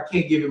lot of times I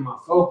can't give it my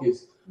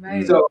focus.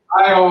 Right. So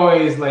I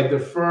always like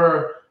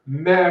defer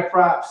mad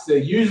props to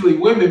usually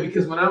women,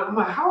 because when I'm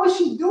like, how is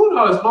she doing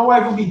all this? My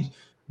wife will be,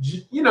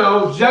 juggling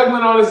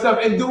all this stuff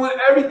and doing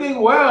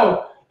everything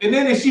well. And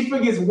then if she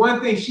forgets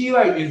one thing, she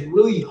like is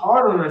really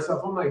hard on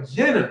herself. I'm like,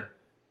 Jenna,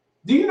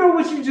 do you know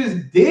what you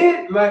just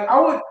did? Like,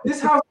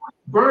 this house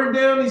burned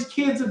down. These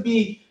kids would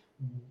be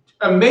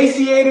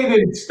emaciated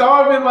and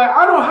starving. Like,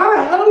 I don't know, how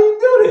the hell do you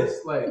do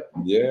this? Like,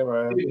 yeah,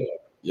 man.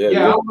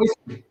 Yeah.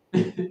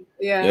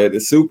 Yeah, the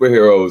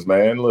superheroes,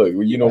 man. Look,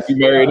 we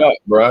married up,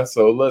 bro.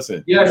 So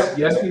listen. Yes,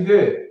 we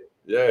did.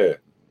 Yeah.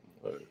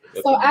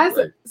 So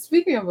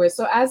speaking of which,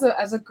 so as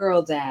a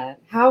girl dad,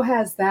 how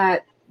has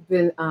that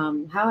been?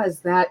 How has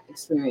that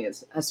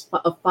experience as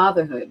of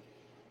fatherhood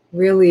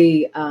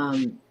really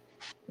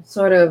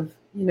sort of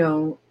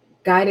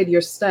guided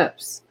your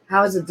steps?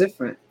 How is it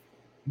different?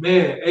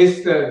 Man,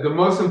 it's the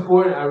most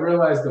important. I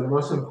realized the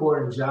most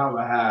important job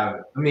I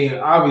have. I mean,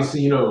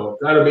 obviously,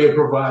 gotta be a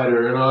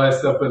provider and all that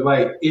stuff, but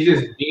like, it's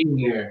just being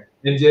there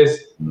and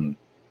just.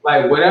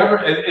 Like whatever,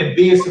 and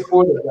being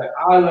supportive. Like,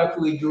 I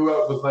luckily grew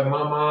up with like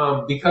my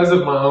mom, because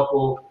of my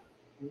uncle,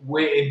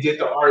 went and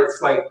did the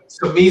arts. Like,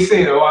 so me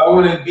saying, oh, I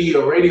want to be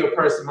a radio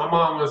person, my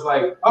mom was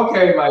like,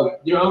 okay, like,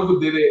 your uncle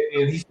did it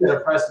and he set a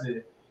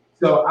precedent.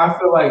 So I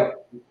feel like,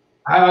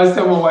 I always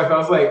tell my wife, I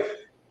was like,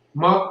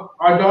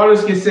 our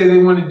daughters can say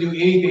they want to do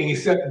anything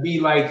except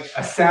be like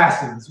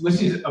assassins,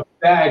 which is a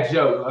bad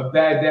joke, a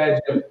bad dad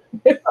joke.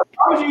 Why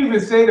would you even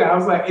say that? I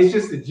was like, it's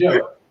just a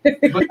joke.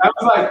 But I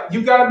was like,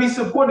 you gotta be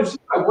supportive. She's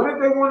like, what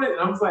if they want it? And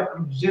I was like,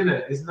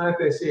 Jenna, it's not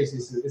that serious.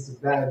 It's a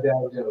bad dad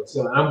joke.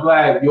 So I'm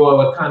glad you all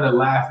are kind of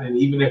laughing,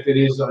 even if it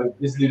is like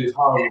this dude is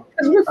horrible.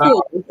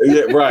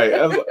 Yeah, right.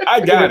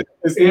 I got it.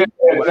 Yeah,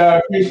 I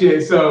appreciate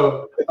it.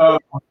 So,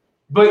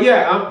 but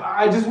yeah,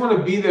 I just want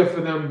to be there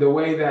for them the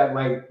way that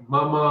like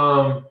my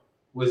mom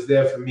was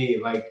there for me.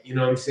 Like, you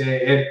know what I'm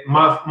saying? And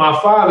my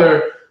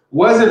father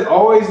wasn't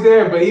always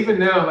there, but even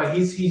now, like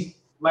he's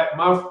like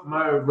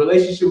my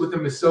relationship with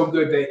him is so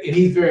good that, and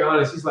he's very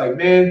honest. He's like,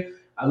 man,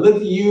 I look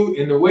at you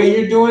and the way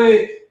you're doing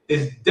it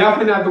is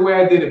definitely not the way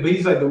I did it. But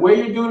he's like, the way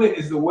you're doing it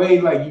is the way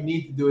like you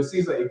need to do it. So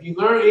he's like, if you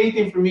learn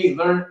anything from me,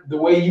 learn the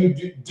way you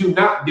do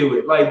not do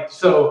it. Like,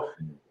 so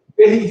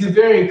he's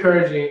very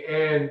encouraging.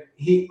 And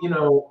he, you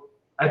know,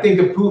 I think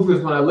the proof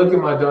is when I look at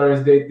my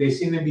daughters, they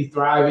seem to be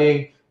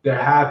thriving, they're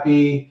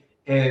happy.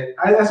 And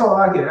that's all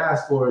I can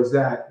ask for is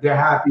that they're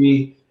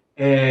happy.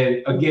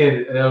 And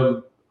again,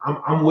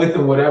 I'm with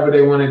them, whatever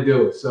they want to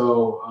do.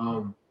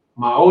 So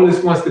my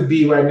oldest wants to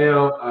be right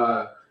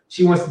now,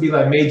 she wants to be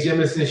like Mae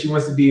Jemison. She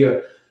wants to be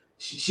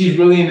she's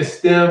really into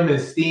STEM and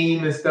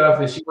STEAM and stuff.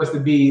 And she wants to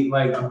be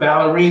like a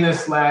ballerina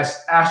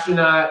 /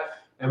 astronaut.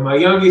 And my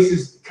youngest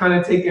is kind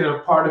of taking a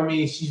part of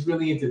me. She's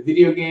really into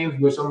video games,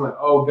 which I'm like,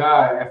 oh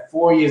God, at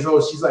 4 years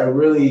old, she's like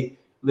really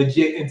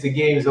legit into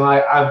games. And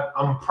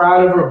I'm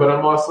proud of her, but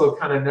I'm also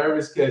kind of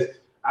nervous because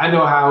I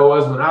know how it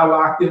was when I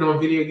locked in on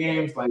video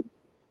games. Like,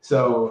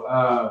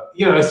 so,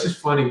 you know, it's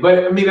just funny.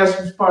 But I mean, that's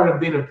just part of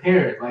being a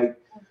parent. Like,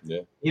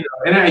 yeah, you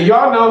know, and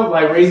y'all know,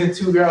 like raising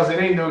 2 girls, it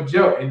ain't no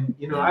joke. And,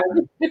 you know,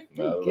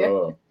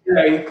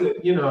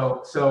 you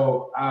know,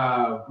 so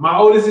my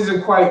oldest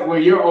isn't quite where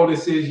your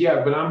oldest is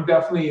yet, but I'm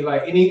definitely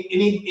like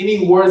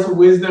any words of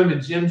wisdom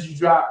and gems you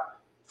drop,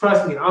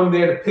 trust me, I'm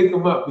there to pick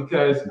them up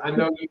because I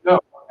know you know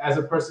as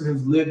a person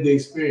who's lived the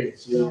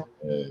experience. You know?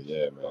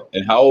 Yeah, man.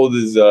 And how old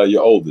is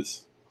your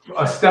oldest?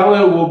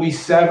 Stella will be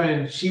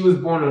 7. She was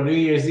born on New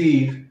Year's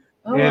Eve,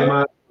 and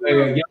my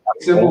young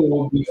Sybil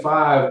will be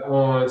 5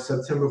 on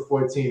September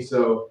 14th.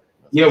 So.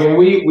 Yeah, when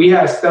we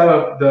had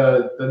Stella,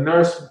 the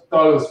nurse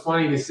thought it was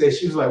funny to say,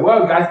 she was like,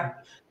 well,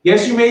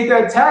 guess you made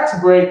that tax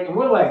break. And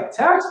we're like,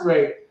 tax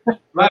break?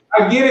 Like,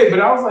 I get it, but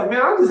I was like,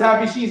 man, I'm just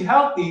happy she's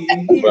healthy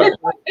and here.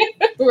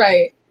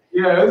 Right.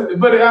 Yeah,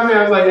 but I mean,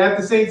 I was like, at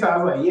the same time,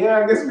 I was like, yeah,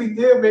 I guess we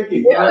did make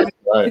it. Yeah.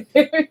 Right.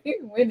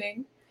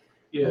 Winning.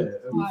 Yeah.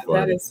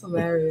 That is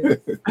hilarious.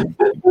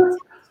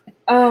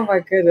 Oh, my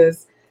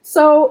goodness.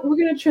 So we're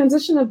going to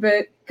transition a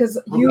bit because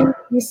you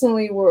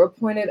recently were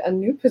appointed a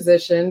new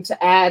position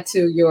to add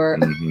to your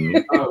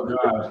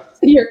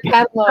your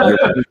catalog,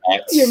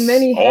 your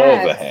many hats.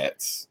 All the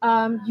hats.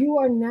 You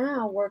are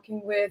now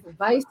working with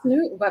Vice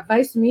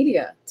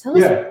Media. Tell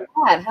us about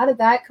that. How did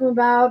that come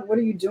about? What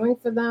are you doing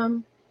for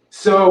them?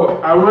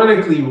 So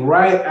ironically,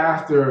 right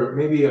after,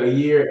 maybe a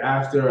year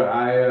after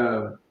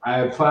I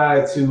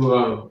applied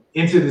to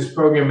into this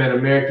program at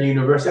American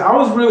University, I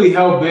was really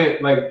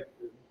hell-bent, like,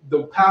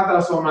 the path I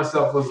saw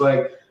myself was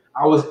like,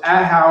 I was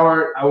at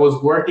Howard, I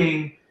was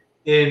working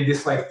in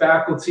this like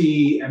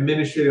faculty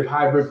administrative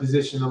hybrid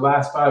position the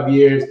last 5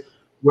 years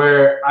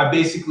where I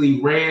basically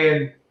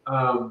ran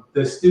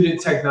the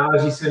Student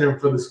Technology Center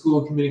for the School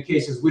of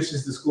Communications, which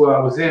is the school I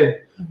was in.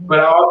 Mm-hmm.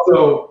 But I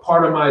also,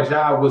 part of my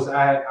job was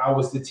I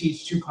was to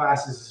teach 2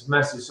 classes a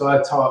semester. So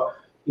I taught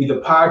either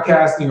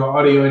podcasting or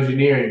audio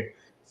engineering.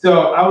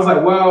 So I was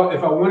like, well,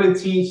 if I want to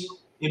teach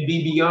and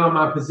be beyond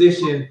my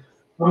position,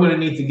 I'm going to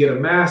need to get a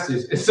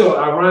master's. And so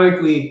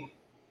ironically,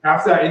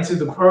 after I entered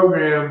the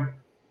program,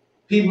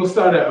 people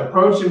started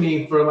approaching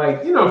me for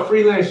like, you know,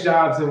 freelance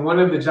jobs. And one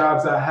of the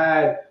jobs I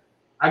had,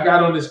 I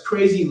got on this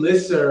crazy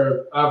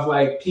listserv of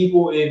like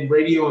people in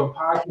radio and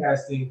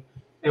podcasting.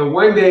 And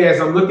one day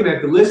as I'm looking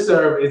at the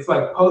listserv, it's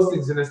like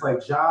postings and it's like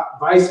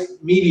Vice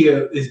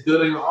Media is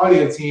building an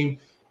audio team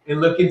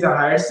and looking to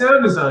hire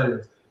sound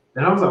designers.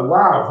 And I was like,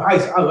 wow,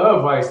 Vice, I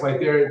love Vice.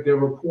 Like they're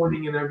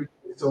reporting and everything.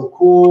 So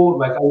cool.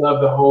 Like I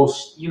love the whole,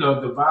 you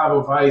know, the vibe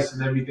of Vice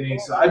and everything.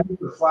 So I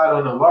just applied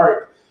on a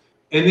lark.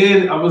 And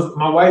then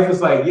my wife was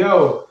like,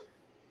 yo,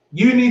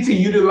 you need to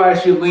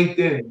utilize your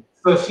LinkedIn.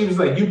 So she was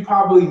like, you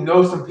probably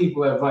know some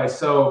people at Vice.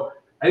 So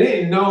I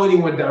didn't know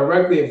anyone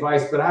directly at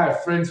Vice, but I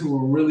had friends who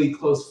were really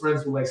close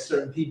friends with like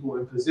certain people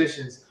in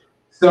positions.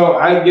 So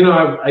I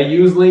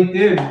use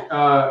LinkedIn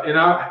and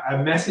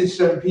I messaged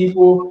certain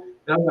people.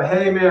 And I was like,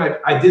 hey, man,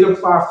 I did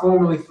apply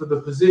formally for the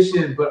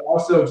position, but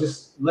also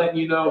just letting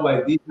you know,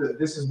 like,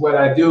 this is what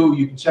I do.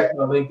 You can check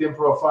my LinkedIn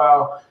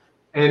profile.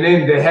 And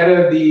then the head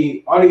of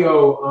the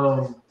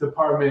audio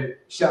department,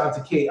 shout out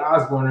to Kate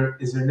Osborne,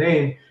 is her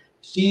name.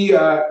 She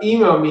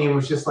emailed me and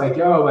was just like,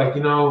 yo, like,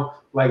 you know,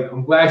 like,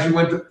 I'm glad you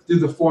went through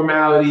the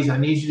formalities. I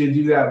need you to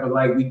do that. But,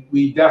 like,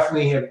 we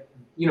definitely have,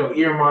 you know,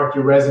 earmarked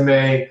your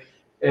resume.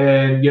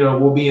 And, you know,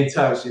 we'll be in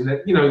touch. And,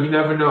 you know, you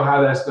never know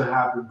how that's going to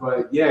happen.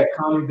 But, yeah,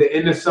 come the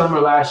end of summer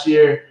last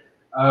year,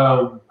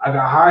 I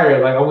got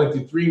hired. Like, I went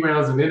through 3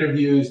 rounds of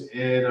interviews,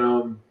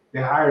 and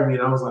they hired me.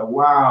 And I was like,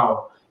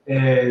 wow.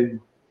 And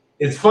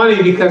it's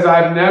funny because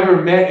I've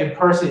never met in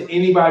person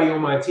anybody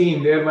on my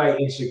team. They're like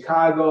in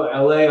Chicago,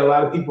 LA, a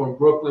lot of people in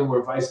Brooklyn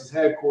where Vice is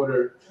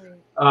headquartered.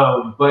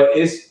 But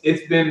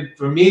it's been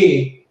for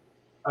me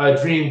a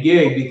dream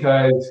gig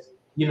because,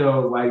 you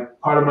know,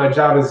 like part of my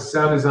job as a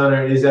sound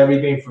designer is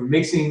everything from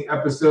mixing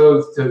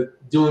episodes to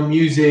doing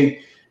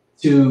music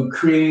to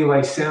creating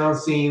like sound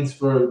scenes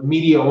for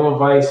media on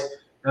Vice.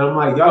 And I'm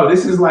like, yo,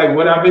 this is like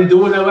what I've been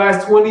doing the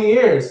last 20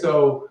 years.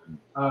 So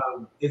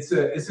it's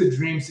a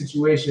dream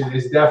situation.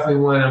 It's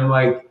definitely one I'm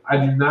like, I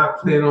do not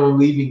plan on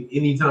leaving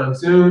anytime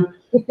soon.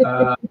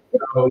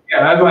 So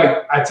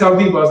yeah, I tell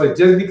people, I was like,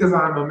 just because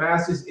I'm a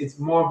master's, it's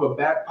more of a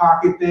back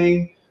pocket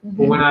thing.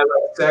 But when I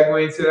like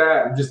segue into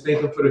that, I'm just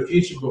thinking for the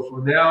future. But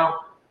for now,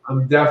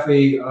 I'm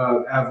definitely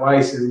at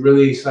Vice and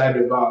really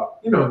excited about,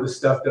 you know, the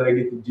stuff that I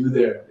get to do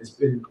there. It's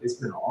been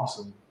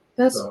awesome.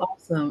 That's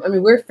awesome. I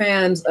mean, we're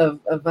fans of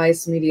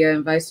Vice Media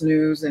and Vice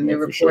News and their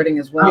reporting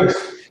as well.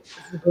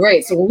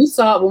 Great. So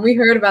when we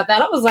heard about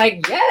that, I was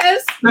like,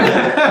 yes.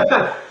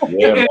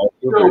 And,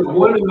 you know,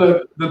 one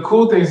of the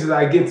cool things is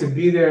I get to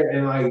be there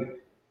and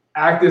like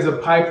act as a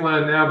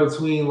pipeline now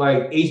between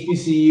like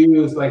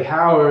HBCUs like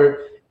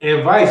Howard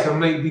and Vice.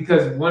 I'm like,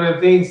 because one of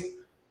the things,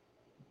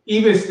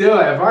 even still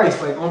at Vice,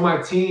 like on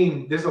my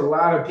team, there's a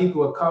lot of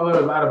people of color,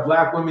 a lot of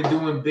Black women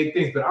doing big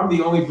things, but I'm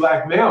the only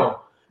Black male.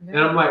 And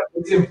I'm like,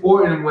 it's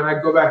important when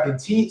I go back and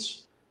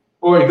teach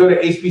or go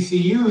to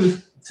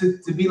HBCUs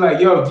to be like,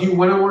 yo, do you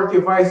want to work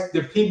at Vice?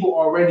 There are people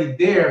already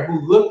there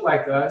who look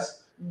like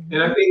us.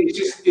 And I think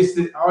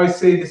I always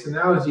say this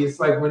analogy.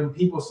 It's like when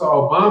people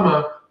saw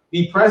Obama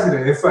be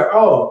president, it's like,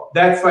 oh,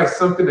 that's like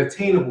something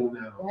attainable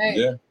now. Right.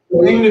 Yeah.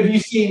 So even if you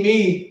see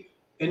me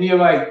and you're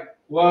like,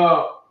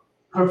 well,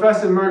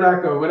 Professor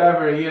Murdoch or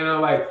whatever, you know,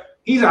 like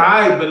he's all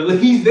right, but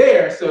he's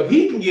there. So if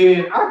he can get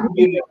in, I can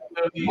get in.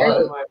 You know,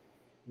 like,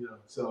 you know,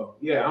 so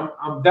yeah,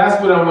 I'm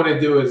that's what I want to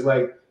do is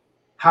like,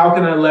 how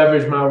can I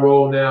leverage my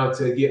role now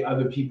to get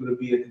other people to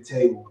be at the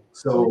table?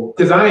 So,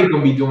 because I ain't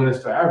gonna be doing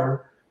this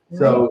forever.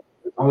 So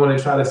I want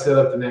to try to set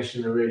up the next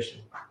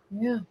generation.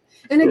 Yeah.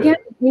 And again,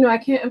 you know, I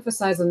can't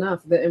emphasize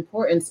enough the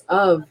importance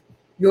of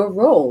your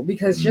role,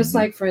 because just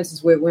like, for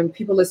instance, when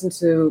people listen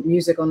to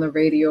music on the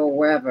radio or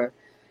wherever,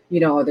 you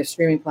know, or their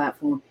streaming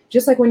platform,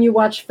 just like when you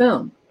watch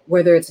film,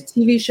 whether it's a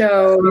TV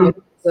show,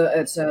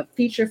 it's a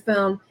feature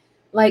film,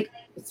 like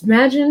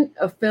imagine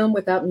a film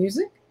without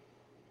music.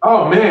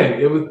 Oh man,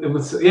 it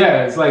was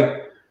yeah, it's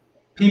like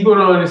people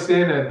don't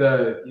understand that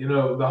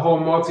the whole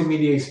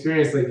multimedia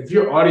experience, like if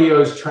your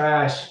audio is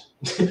trash,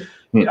 I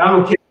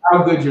don't care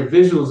how good your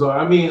visuals are.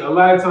 I mean, a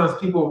lot of times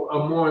people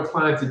are more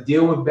inclined to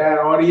deal with bad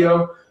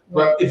audio,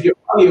 but if your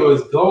audio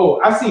is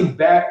gold, I've seen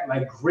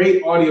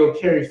great audio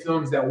carry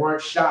films that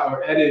weren't shot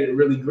or edited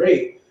really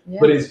great,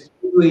 but it's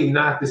really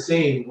not the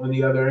same on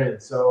the other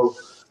end. So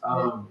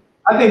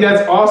I think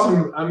that's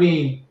awesome. I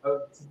mean,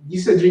 you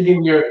said you're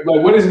getting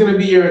what is going to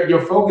be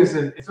your focus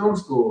in film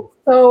school?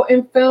 So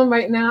in film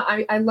right now,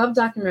 I love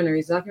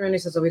documentaries.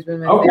 Documentaries has always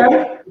been my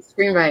favorite.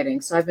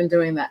 Screenwriting. So I've been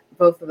doing that,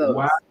 both of those.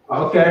 Wow.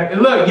 Okay.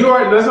 And look,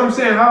 that's what I'm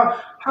saying. How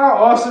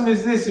awesome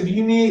is this? If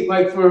you need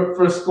like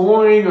for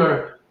scoring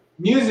or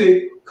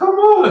music, come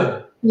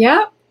on.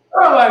 Yeah.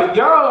 Oh, like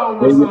y'all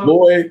almost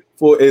boy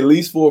for at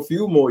least for a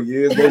few more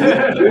years. You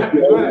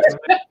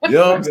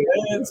know what I'm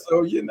saying?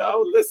 So, you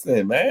know,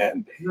 listen,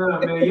 man. No,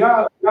 man,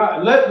 y'all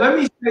let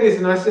me say this,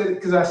 and I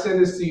said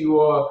this to you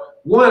all.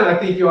 One, I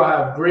think y'all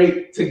have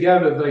great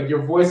together, like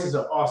your voices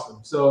are awesome.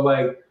 So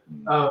like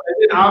and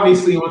then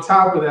obviously on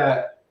top of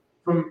that,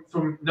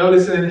 from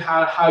noticing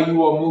how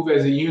you all move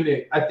as a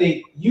unit, I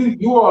think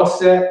you all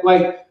set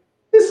like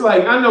it's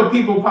like, I know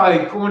people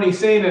probably corny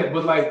saying that,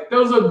 but like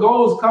those are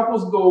goals,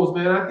 couples goals,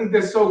 man. I think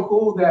that's so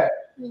cool that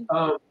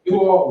you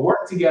all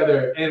work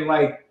together and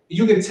like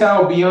you can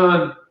tell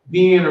beyond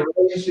being in a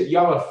relationship,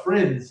 y'all are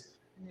friends.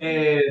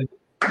 And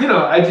you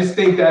know, I just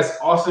think that's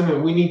awesome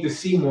and we need to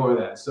see more of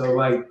that. So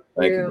like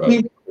thank you,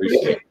 brother.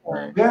 Appreciate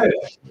it. Yeah.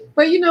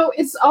 But you know,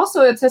 it's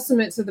also a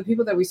testament to the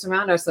people that we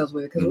surround ourselves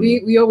with, because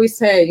we always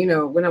say, you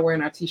know, we're not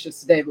wearing our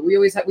t-shirts today, but we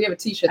have a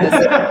t-shirt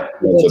that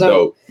says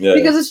dope. Yeah.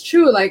 Because it's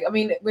true. Like, I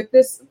mean,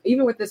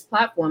 even with this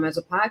platform as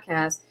a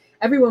podcast,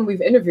 everyone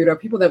we've interviewed are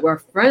people that we're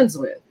friends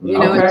with, you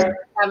know,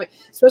 and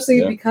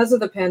especially because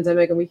of the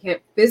pandemic and we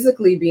can't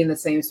physically be in the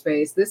same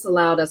space. This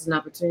allowed us an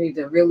opportunity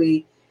to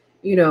really,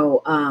 you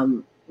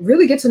know,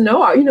 really get to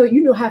know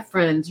have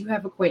friends, you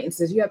have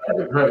acquaintances, you have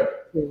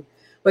people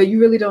but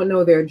you really don't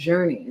know their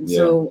journey. And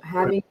so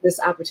having this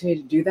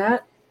opportunity to do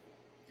that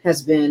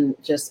has been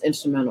just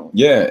instrumental.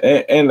 Yeah.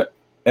 And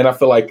I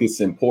feel like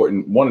it's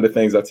important. One of the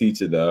things I teach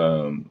at,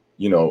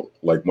 you know,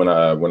 like when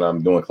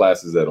I'm doing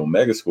classes at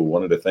Omega School,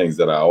 one of the things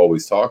that I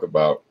always talk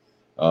about,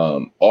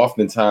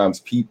 oftentimes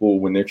people,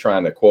 when they're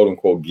trying to quote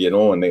unquote get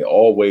on, they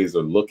always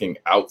are looking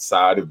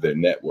outside of their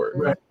network.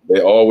 Right.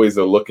 They always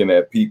are looking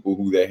at people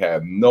who they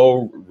have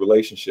no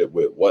relationship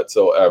with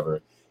whatsoever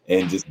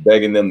and just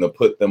begging them to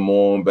put them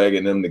on,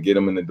 begging them to get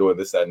them in the door,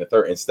 this, that, and the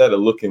third, instead of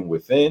looking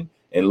within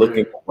and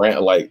looking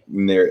around like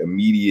in their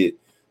immediate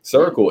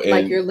circle. And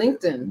like your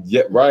LinkedIn.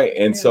 Yeah, right.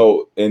 And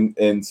so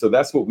so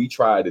that's what we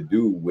try to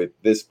do with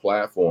this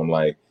platform.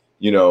 Like,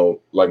 you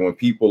know, like when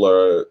people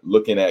are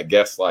looking at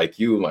guests like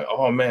you, like,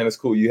 oh man, it's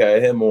cool you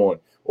had him on.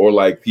 Or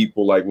like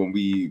people like when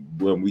we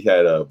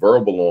had a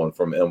Verbal on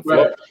from M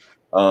Flow.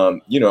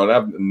 Right. You know, and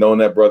I've known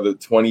that brother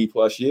 20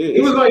 plus years.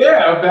 He was like,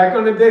 yeah, back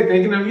on the day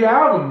thinking of your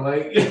album.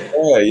 Like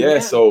yeah.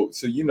 So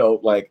you know,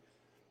 like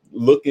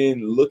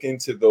looking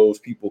to those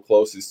people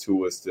closest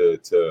to us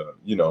to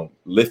you know,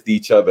 lift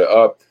each other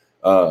up,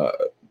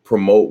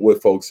 promote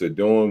what folks are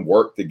doing,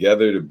 work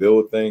together to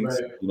build things,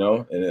 right. You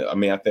know. And I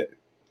mean, I think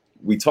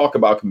we talk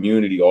about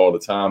community all the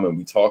time and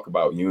we talk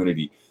about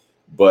unity,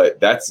 but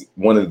that's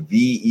one of the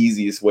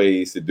easiest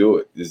ways to do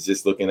it, is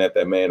just looking at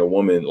that man or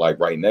woman like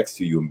right next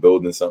to you and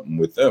building something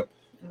with them,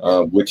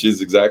 which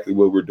is exactly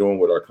what we're doing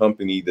with our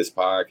company, this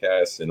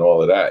podcast and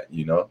all of that,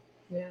 you know.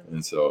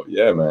 And so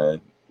yeah,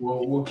 man.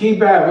 Well, we'll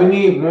keep at. We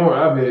need more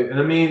of it. And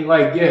I mean,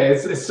 like, yeah,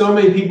 it's so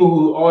many people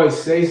who always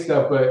say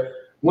stuff, but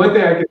one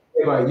thing I can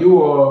say about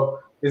you all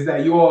is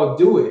that you all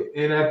do it.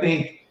 And I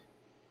think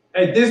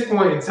at this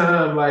point in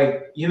time,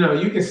 like, you know,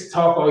 you can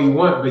talk all you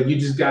want, but you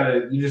just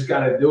gotta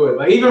do it.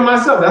 Like even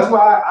myself, that's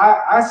why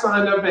I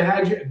signed up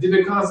and did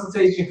a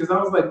consultation, because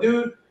I was like,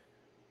 dude,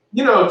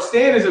 you know,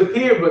 Stan is a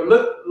peer, but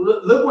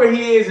look where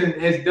he is and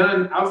has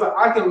done. I was like,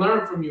 I can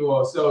learn from you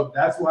all. So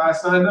that's why I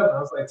signed up. And I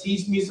was like,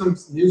 teach me some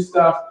new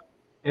stuff.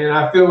 And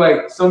I feel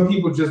like some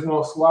people just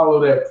won't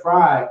swallow their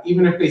pride,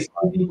 even if they see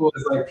people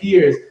as like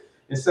peers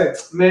and say,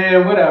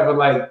 man, whatever,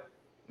 like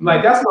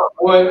that's my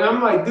boy. And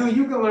I'm like, dude,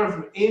 you can learn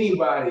from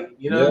anybody.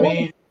 You know what I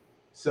mean?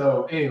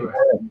 So anyway.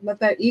 Let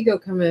that ego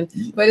come in.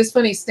 But it's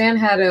funny, Stan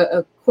had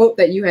a quote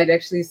that you had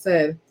actually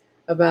said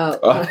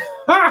about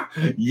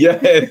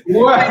yeah.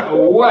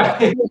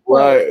 What?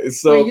 Right.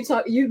 So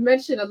you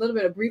mentioned a little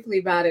bit briefly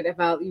about it,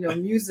 about, you know,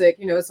 music,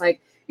 you know, it's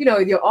like, you know,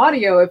 your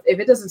audio, if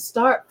it doesn't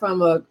start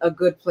from a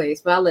good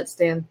place, but I'll let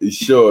Stan.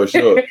 Sure.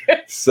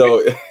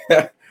 So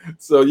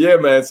yeah,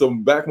 man. So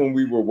back when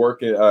we were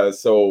working,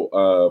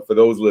 for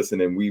those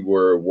listening, we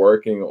were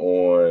working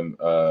on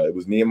it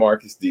was me and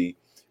Marcus D.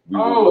 We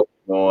were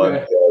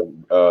working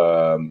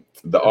on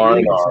the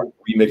R&R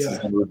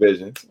remixes and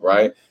revisions,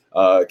 right?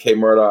 K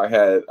Murdoch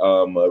had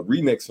a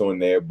remix on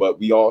there, but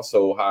we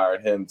also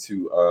hired him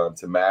to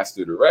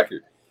master the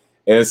record.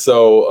 And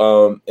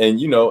so and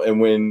you know,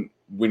 and when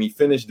he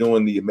finished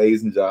doing the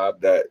amazing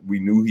job that we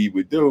knew he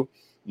would do,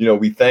 you know,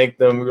 we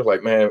thanked him. We were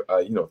like, man,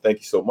 you know, thank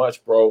you so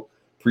much, bro.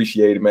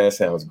 Appreciate it, man.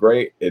 Sounds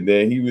great. And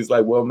then he was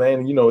like, well,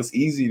 man, you know, it's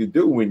easy to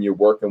do when you're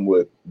working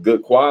with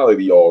good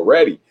quality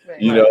already.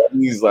 Right. You know,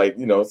 he's like,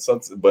 you know,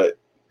 but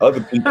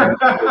other people,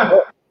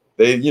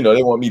 they, you know,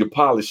 they want me to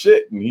polish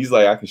it. And he's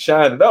like, I can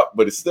shine it up,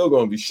 but it's still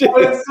going to be shit. Oh,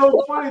 it's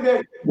so funny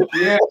that,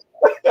 yeah.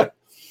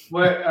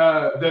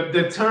 But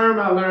the term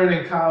I learned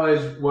in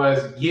college was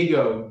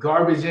GIGO,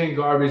 garbage in,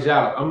 garbage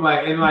out. I'm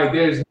like, and like,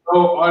 there's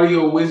no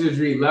audio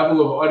wizardry, level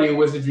of audio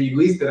wizardry, at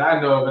least that I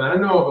know of, and I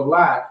know of a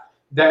lot,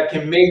 that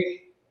can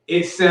make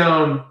it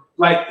sound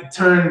like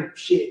turn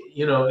shit,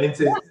 you know,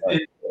 into a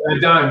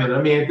diamond.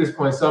 I mean, at this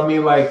point, so I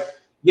mean, like,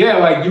 yeah,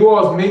 like you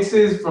all's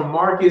mixes from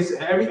Marcus,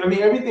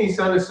 everything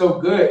sounded so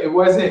good. It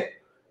wasn't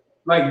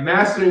like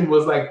mastering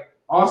was like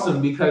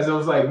awesome, because it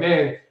was like,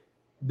 man,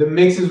 the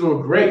mixes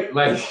were great,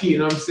 like, you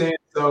know what I'm saying?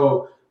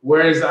 So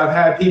whereas I've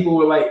had people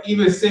who like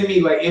even send me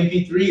like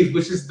MP3s,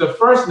 which is the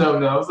first no.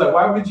 I was like,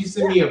 why would you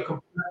send me a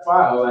complete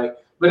file? Like,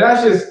 but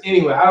that's just,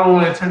 anyway, I don't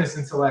want to turn this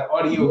into like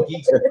audio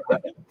geeks.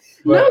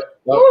 But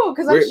no,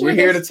 because we're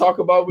here to talk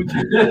about what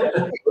you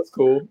do. That's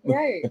cool.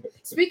 Right.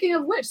 Speaking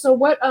of which, so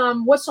what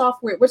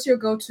software, what's your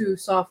go-to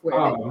software?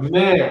 Oh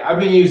man, I've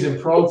been using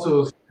Pro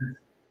Tools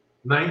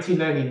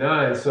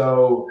 1999.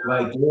 So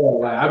like, yeah,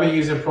 like I've been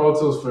using Pro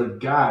Tools for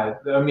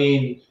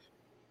 22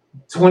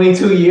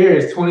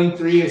 years,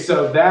 23 years.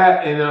 So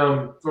that,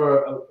 and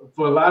for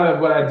a lot of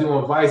what I do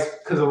on Vice,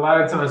 because a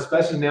lot of times,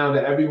 especially now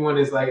that everyone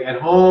is like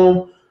at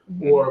home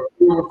or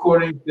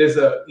recording, there's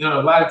a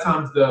lot of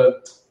times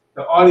the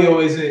audio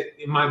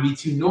it might be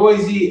too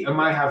noisy. It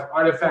might have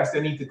artifacts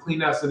that need to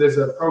clean out. So there's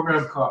a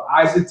program called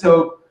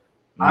iZotope,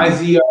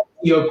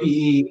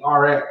 iZotope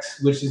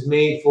RX, which is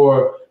made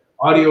for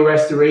audio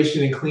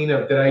restoration and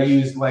cleanup, that I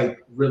use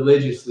like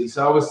religiously.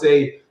 So I would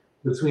say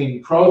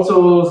between Pro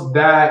Tools,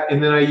 that,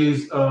 and then I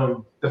use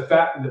the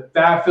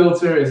Fab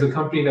Filter is a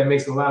company that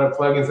makes a lot of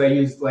plugins. I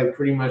use like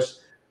pretty much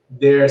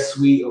their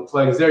suite of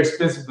plugins. They're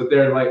expensive, but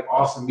they're like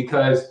awesome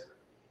because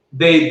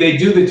they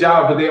do the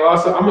job, but they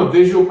also, I'm a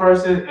visual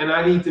person and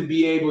I need to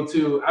be able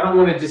to, I don't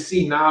want to just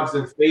see knobs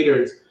and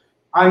faders.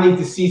 I need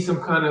to see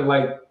some kind of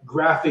like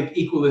graphic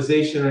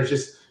equalization, or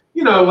just,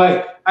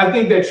 like, I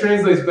think that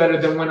translates better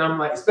than when I'm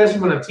like, especially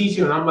when I'm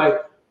teaching and I'm like,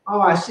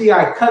 oh, I see,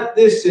 I cut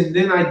this and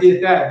then I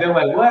did that. They're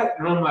like, what?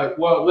 And I'm like,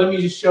 well, let me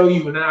just show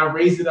you. And then I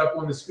raise it up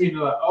on the screen.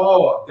 They're like,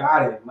 oh,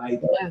 got it. Like,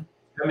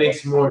 that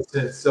makes more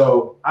sense.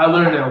 So I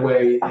learned that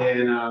way.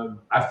 And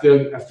I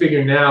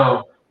figure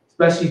now,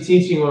 especially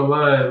teaching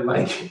online,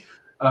 like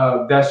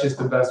that's just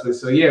the best way.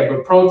 So yeah,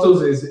 but Pro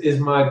Tools is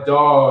my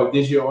DAW,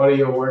 digital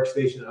audio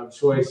workstation of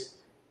choice.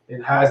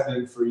 and has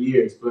been for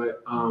years.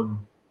 But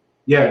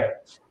yeah.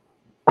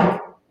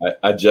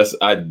 I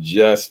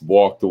just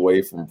walked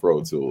away from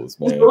Pro Tools,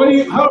 man. What do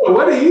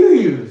you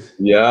use?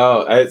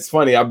 Yeah, it's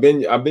funny. I've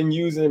been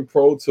using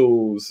Pro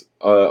Tools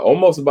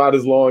almost about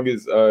as long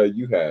as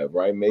you have,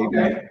 right? Maybe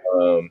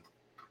I'm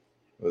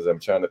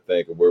trying to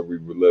think of where we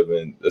were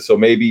living. So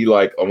maybe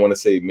like I want to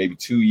say maybe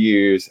 2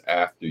 years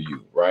after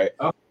you, right?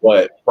 Oh.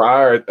 But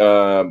prior,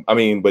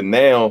 but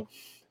now,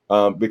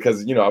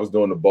 because I was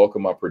doing the bulk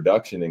of my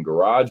production in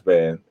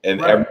GarageBand,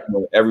 and right.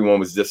 everyone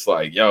was just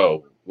like,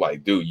 "Yo,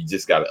 like, dude, you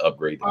just got to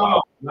upgrade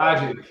the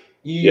Logic."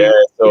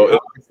 So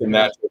it's a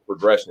natural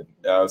progression,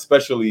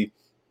 especially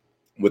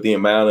with the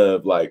amount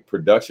of like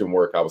production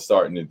work I was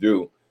starting to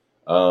do.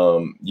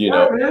 Man.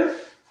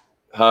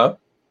 Huh?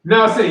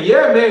 No, I said,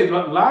 yeah, man.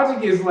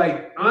 Logic is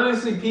like,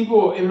 honestly,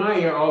 people in my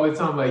ear all the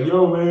time, like,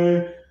 yo,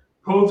 man,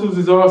 Pro Tools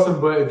is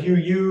awesome, but if you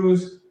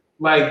use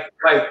like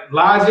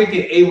Logic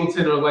and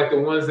Ableton are like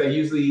the ones that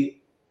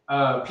usually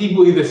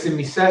people either send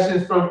me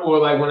sessions from, or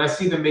like when I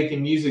see them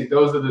making music,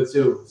 those are the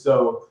two.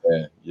 So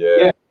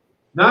yeah.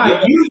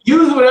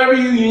 Use whatever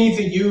you need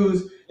to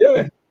use.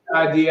 Yeah,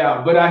 idea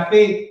out. But I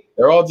think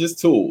they're all just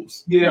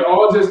tools. Yeah, they're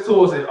all just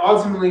tools, and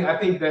ultimately, I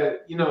think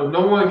that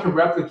no one can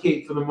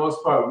replicate for the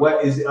most part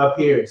what is up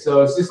here.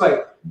 So it's just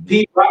like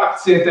Pete Rock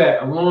said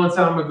that a long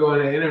time ago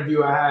in an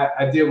interview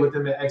I did with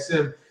him at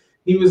XM.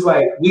 He was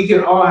like, "We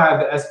can all have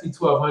the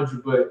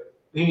SP1200, but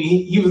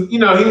he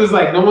was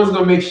like, no one's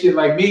gonna make shit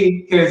like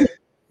me because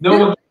no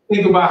one can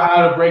think about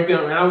how to break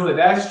down." And I was like,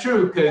 "That's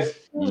true," because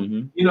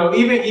even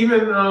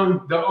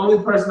the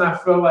only person I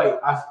feel like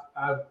I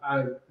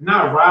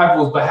not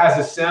rivals, but has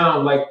a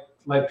sound like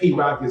Pete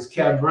Rock is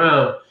Kev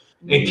Brown.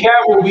 And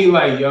Kev will be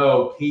like,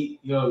 "Yo, Pete,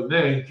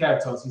 man,"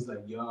 Kev talks, he's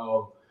like,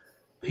 "Yo,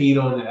 Pete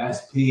on the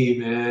SP,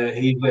 man.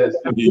 He just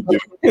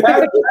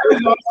Kev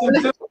is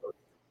awesome too."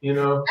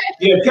 Yeah,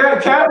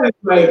 Kev is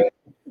like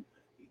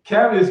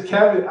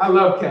Kev. I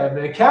love Kev,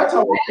 man. Kev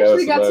talks. I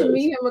actually got to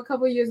meet him a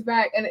couple years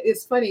back, and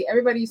it's funny.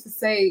 Everybody used to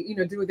say,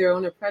 do their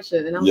own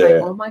impression, and I'm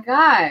like, "Oh my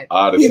god!"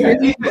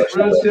 Odyssey.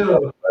 Real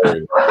chill.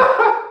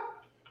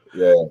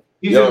 Yeah.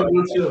 Yo,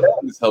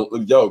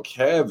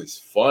 Kev is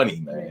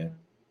funny, man.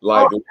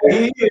 Like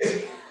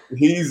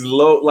he's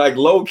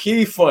low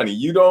key funny.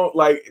 You don't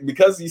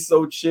because he's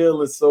so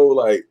chill and so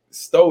like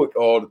stoic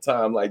all the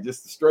time, like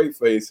just a straight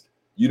face.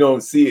 You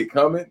don't see it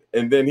coming,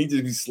 and then he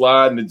just be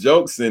sliding the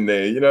jokes in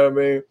there. You know what I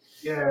mean?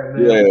 Yeah,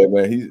 man. Yeah,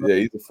 man.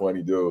 He's a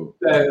funny dude.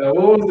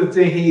 What was the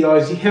thing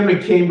him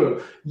and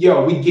Kimber?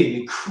 Yo, we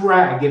getting it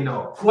cracking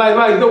off.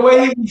 Like the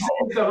way he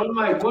said stuff. I'm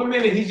like, 1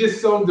 minute he's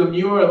just so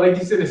demure, like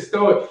you said, it's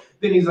stoic.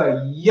 Then he's like,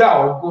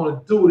 "Yo, I'm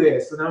gonna do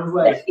this," and I was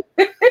like,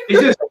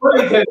 "It's just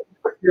funny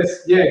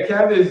because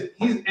Kev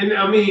and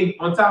I mean,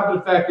 on top of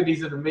the fact that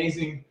he's an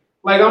amazing,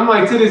 like I'm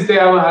like to this day,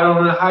 I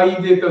don't know how you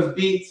did those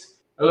beats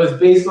or those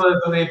bass lines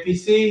on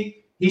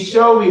MPC. He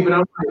showed me, but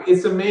I'm like,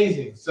 it's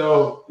amazing.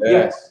 So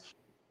yes.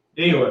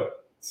 Anyway,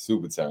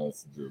 super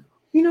talented dude.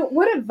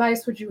 What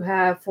advice would you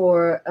have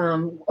for,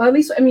 or at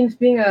least,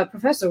 being a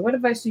professor, what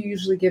advice do you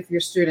usually give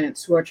your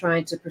students who are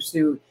trying to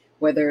pursue,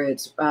 whether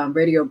it's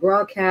radio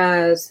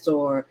broadcast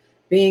or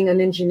being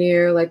an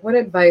engineer? Like, what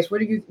advice?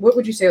 What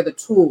would you say are the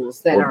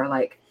tools that are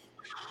like?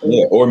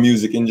 Yeah, or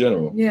music in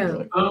general.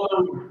 Yeah.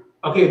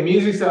 Okay,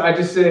 music. So I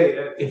just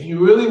say, if you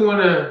really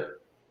want to,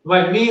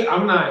 like me,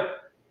 I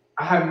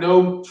have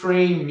no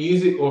trained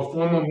music or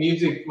formal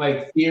music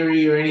like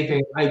theory or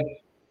anything. Like,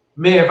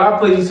 man, if I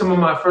played you some of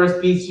my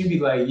first beats, you'd be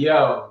like,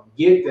 "Yo,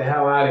 get the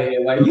hell out of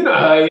here!" Like,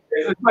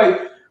 it's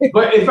like.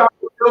 But if I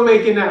was still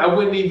making that, I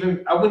wouldn't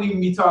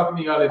even be talking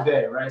to you the other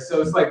day, right? So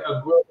it's like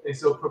a growth thing.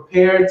 So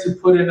prepare to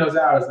put in those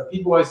hours. Like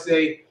people always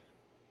say,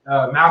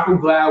 Malcolm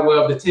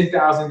Gladwell, the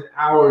 10,000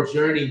 hour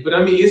journey. But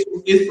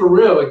it's for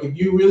real. Like if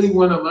you really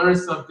want to learn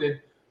something,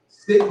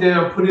 sit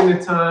down, put in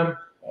the time,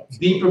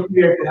 be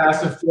prepared to have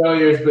some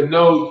failures, but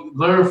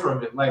learn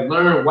from it. Like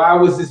learn, why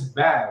was this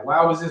bad?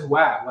 Why was this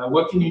whack? Like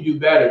what can you do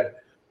better?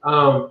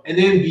 And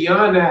then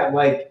beyond that,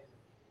 like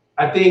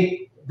I think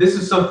this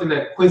is something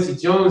that Quincy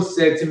Jones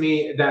said to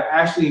me that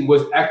actually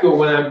was echoed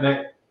when I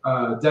met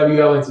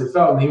W. Ellington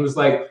Felton. He was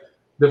like,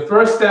 the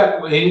first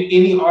step in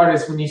any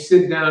artist when you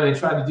sit down and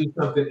try to do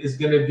something is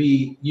going to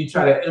be you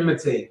try to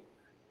imitate.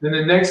 Then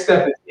the next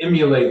step is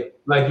emulate.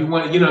 Like you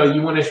want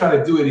to try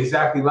to do it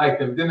exactly like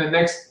them. Then the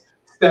next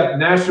step,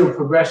 natural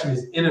progression,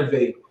 is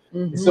innovate.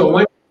 Mm-hmm. So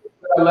when you get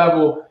to that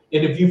level,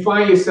 and if you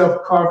find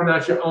yourself carving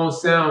out your own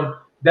sound,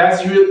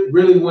 that's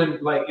really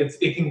when like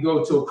it can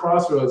go to a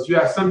crossroads. You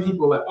have some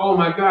people like, "Oh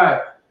my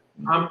God,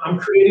 I'm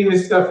creating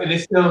this stuff and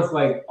it sounds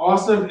like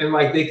awesome," and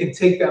like they can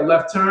take that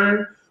left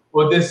turn.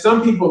 Or then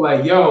some people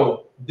like,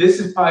 "Yo,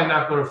 this is probably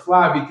not going to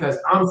fly because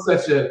I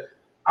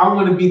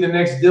want to be the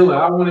next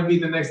Dilla, I want to be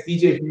the next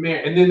DJ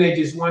Premier," and then they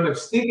just wind up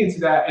sticking to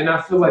that, and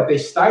I feel like they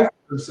stifle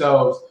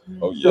themselves.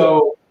 Oh, yeah.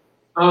 So,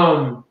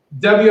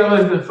 W.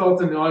 Ellington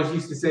Felton always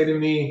used to say to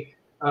me,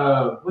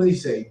 what did he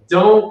say?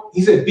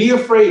 He said, "Be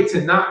afraid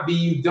to not be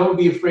you. Don't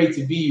be afraid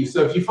to be you."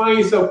 So if you find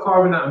yourself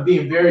carving out and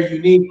being very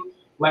unique,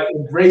 like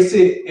embrace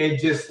it and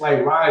just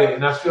like ride it.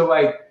 And I feel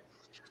like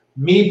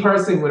me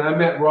personally, when I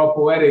met Raw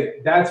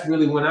Poetic, that's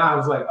really when I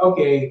was like,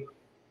 okay,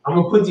 I'm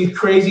gonna put these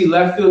crazy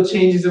left field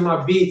changes in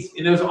my beats.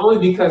 And it was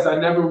only because I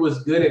never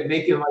was good at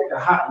making like the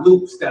hot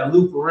loops that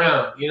loop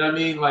around. You know what I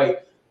mean?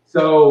 Like,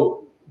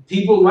 so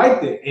people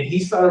liked it, and he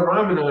started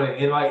rhyming on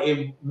it, and like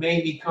it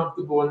made me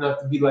comfortable enough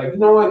to be like, you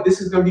know what, this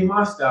is gonna be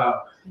my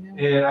style.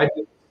 And I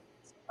just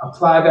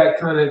apply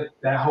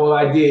that whole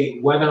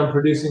idea, whether I'm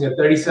producing a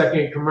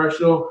 30-second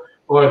commercial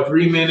or a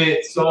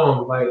 3-minute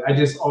song. Like I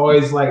just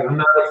always like, I'm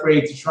not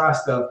afraid to try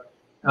stuff.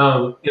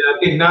 And I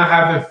think not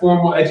having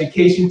formal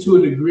education to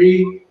a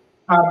degree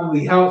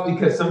probably helps,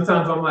 because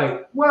sometimes I'm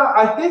like, well,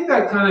 I think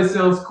that kind of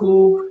sounds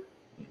cool,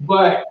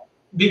 but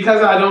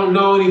because I don't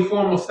know any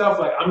formal stuff,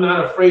 like I'm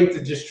not afraid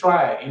to just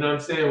try it. You know what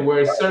I'm saying?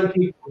 Whereas certain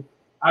people,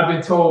 I've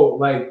been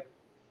told, like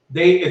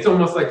it's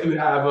almost like you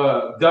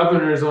have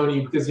governors on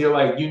you, because you're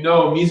like,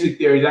 music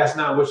theory, that's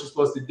not what you're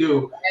supposed to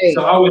do. Right.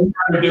 So I would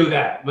never do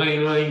that. But you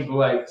know what I mean?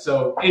 Like,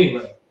 so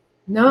anyway.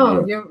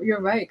 No, you're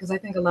right, because I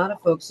think a lot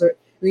of folks are,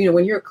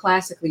 when you're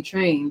classically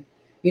trained,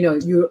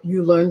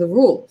 you learn the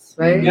rules,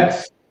 right?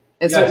 Yes.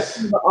 And so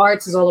the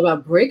arts is all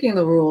about breaking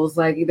the rules.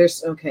 Like a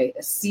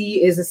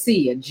C is a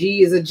C, a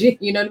G is a G.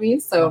 You know what I mean?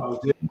 So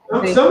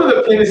some of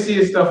the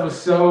Panacea stuff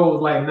was so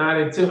like not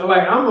into.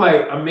 Like I'm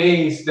like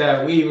amazed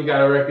that we even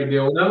got a record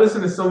deal. When I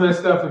listen to some of that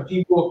stuff and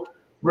people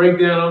break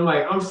down, I'm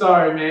like, I'm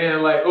sorry,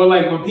 man. Like, or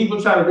like when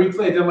people try to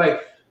replay it, they're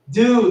like,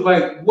 dude,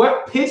 like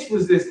what pitch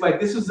was this? Like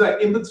this was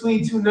like in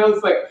between two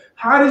notes. Like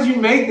how did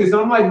you make this?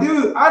 And I'm like,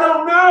 dude, I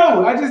don't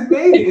know. I just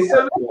made it. It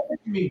sounded good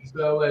to me.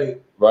 So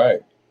like,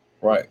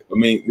 Right. I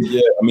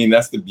mean,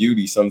 that's the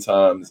beauty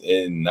sometimes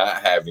in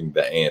not having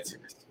the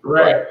answers.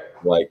 Right.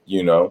 Like,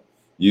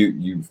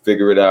 you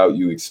figure it out,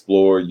 you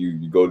explore,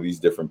 you go to these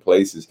different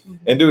places.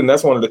 And dude, and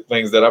that's one of the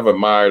things that I've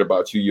admired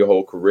about you your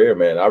whole career,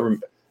 man.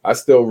 I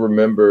still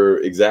remember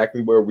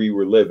exactly where we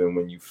were living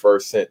when you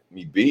first sent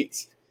me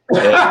beats.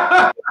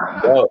 And,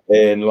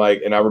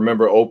 and I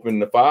remember opening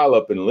the file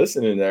up and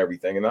listening to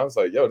everything, and I was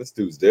like, yo, this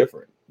dude's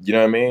different. You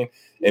know what I mean?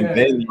 And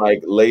then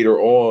like later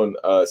on,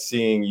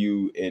 seeing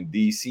you in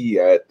DC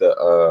at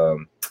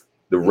the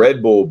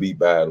Red Bull beat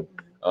battle.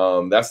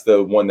 That's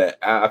the one that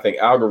I think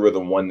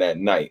Algorithm won that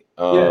night.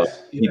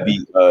 He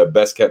beat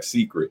Best Kept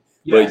Secret.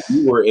 Yes. But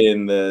you were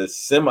in the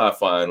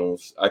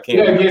semifinals. I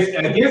can't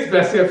against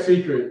Best Kept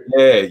Secret.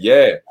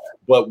 Yeah.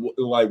 But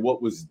like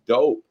what was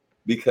dope,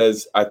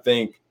 because I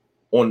think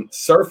on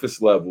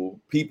surface level,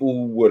 people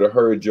who would have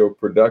heard your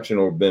production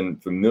or been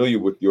familiar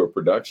with your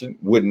production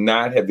would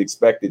not have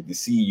expected to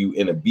see you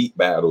in a beat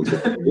battle.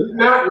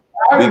 Not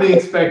really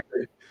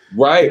expected.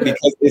 Right,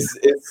 because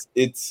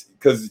it's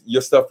because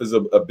your stuff is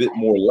a bit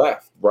more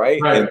left, right?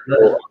 Right.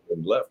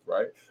 Left,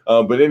 right?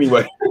 But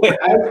anyway,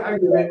 I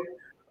get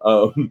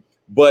it.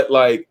 But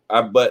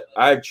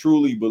I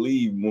truly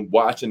believe when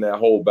watching that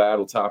whole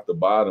battle top to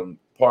bottom,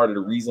 part of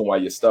the reason why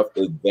your stuff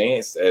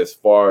advanced as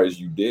far as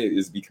you did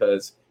is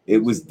because it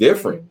was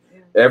different.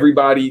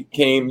 Everybody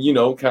came,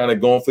 kind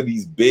of going for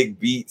these big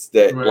beats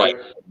that like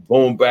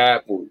boom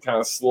bap or kind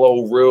of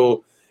slow,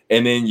 real.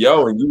 And then, and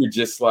you were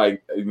just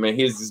like, man,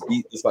 here's this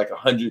beat that's like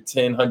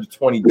 110,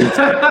 120 beats.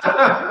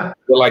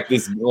 Like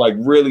this, like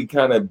really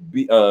kind of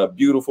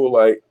beautiful,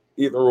 like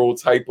ethereal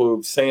type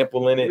of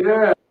sample in it.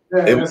 Yeah,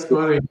 that's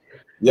funny.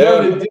 Yeah.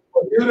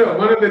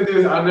 One of the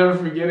dudes, I'll never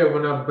forget it,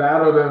 when I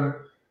battled him,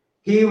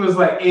 he was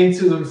like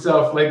into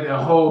himself, like the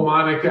whole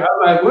moniker. I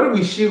was like, what are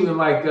we shooting?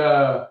 Like,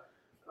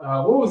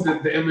 what was the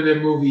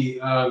Eminem movie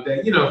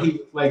that,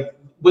 he like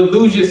would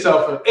lose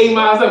yourself in 8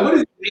 Mile? I was like, what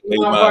is 8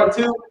 Mile Part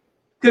 2?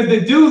 Because the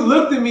dude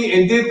looked at me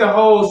and did the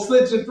whole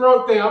slit your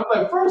throat thing. I was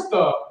like, first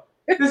off,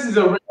 this is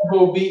a Red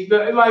Bull beat.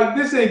 Like,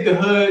 this ain't the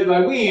hood.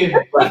 Like, we in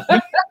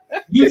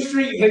U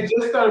Street had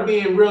just started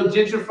being real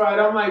gentrified.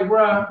 I'm like,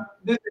 bruh,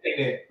 this ain't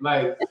it.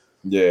 Like,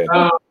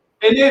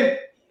 and then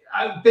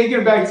I'm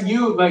thinking back to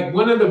you, like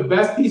one of the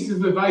best pieces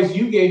of advice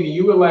you gave me,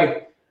 you were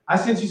like, I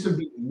sent you some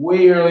beats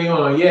way early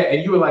on.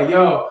 And you were like,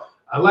 yo,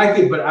 I like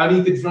it, but I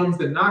need the drums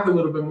to knock a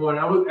little bit more. And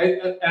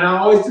I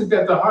always took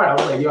that to heart. I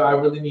was like, yo, I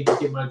really need to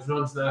get my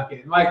drums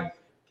knocking. Like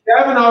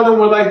Kevin and all them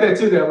were like that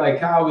too. They're like,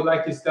 Kyle, we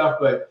like your stuff,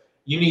 but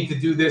you need to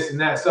do this and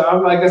that. So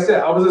I'm like I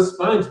said, I was a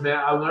sponge, man.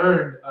 I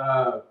learned.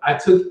 I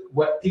took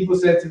what people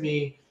said to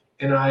me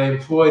and I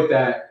employed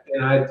that.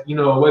 And I, it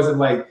wasn't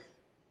like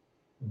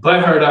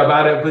butthurt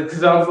about it,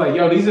 because I was like,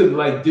 yo, these are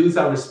like dudes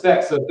I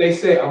respect. So if they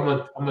say I'm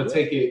gonna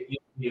take it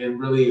and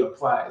really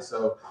apply it.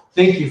 So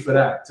thank you for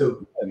that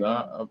too.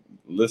 And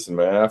listen,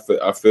 man,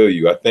 I feel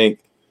you. I think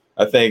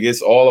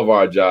it's all of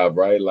our job,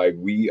 right? Like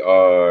we're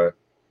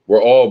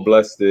all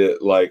blessed to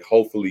like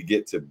hopefully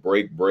get to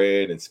break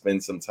bread and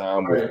spend some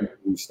time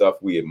with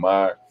stuff we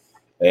admire.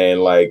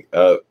 And like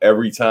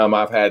every time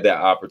I've had that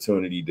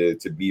opportunity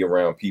to be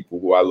around people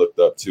who I looked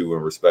up to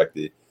and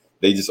respected,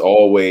 they just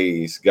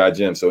always got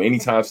gems. So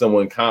anytime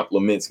someone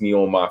compliments me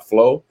on my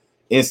flow,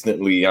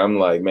 instantly I'm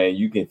like, man,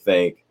 you can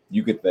thank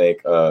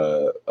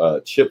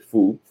Chip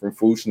Fu from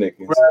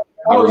Fu-Schnickens.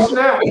 Oh,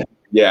 snap.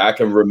 Yeah, I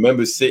can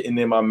remember sitting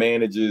in my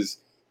manager's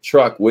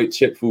truck with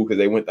Chip Fu because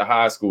they went to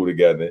high school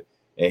together.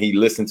 and he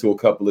listened to a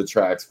couple of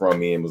tracks from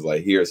me and was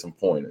like, "Here are some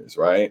pointers."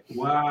 Right?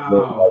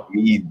 Wow. Like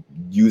me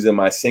using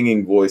my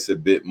singing voice a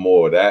bit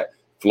more. That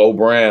Flo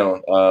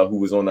Brown, who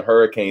was on the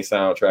Hurricane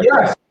soundtrack.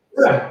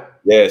 Yeah.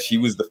 Yeah, she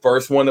was the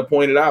first one to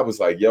point it out. Was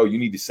like, "Yo, you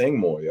need to sing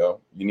more,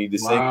 yo. You need to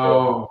sing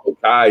more."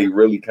 Kai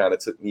really kind of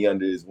took me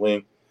under his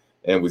wing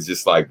and was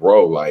just like,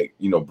 "Bro, like,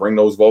 you know, bring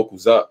those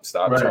vocals up.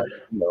 Stop trying,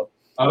 you know."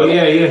 Oh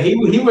yeah. He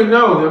would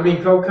know. I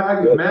mean,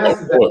 Kokai was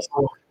massive.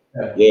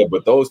 Yeah,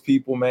 but those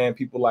people, man,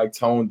 people like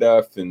Tone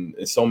Deaf and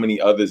so many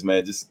others,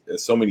 man, just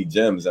so many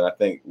gems. And I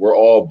think we're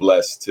all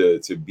blessed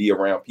to be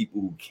around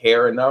people who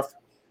care enough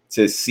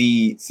to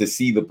see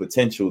the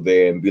potential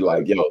there and be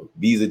like, "Yo,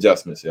 these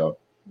adjustments, yo."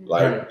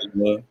 Like,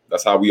 man,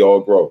 that's how we all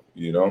grow,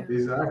 you know?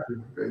 Exactly.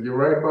 You're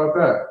right about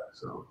that.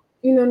 So,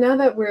 you know, now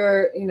that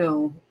we're, you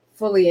know,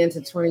 fully into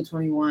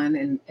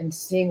 2021 and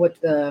seeing what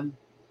the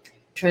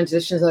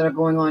transitions that are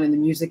going on in the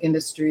music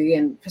industry,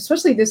 and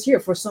especially this year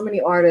for so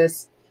many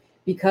artists,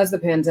 because the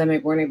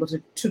pandemic weren't able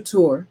to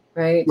tour,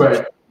 right?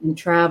 And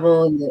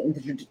travel in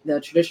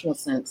the traditional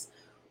sense.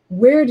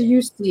 Where do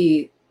you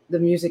see the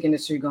music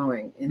industry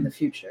going in the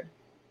future?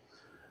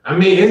 I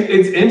mean,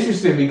 it's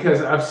interesting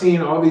because I've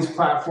seen all these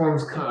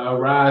platforms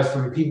rise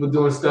from people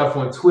doing stuff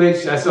on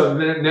Twitch. I saw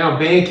now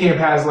Bandcamp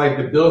has like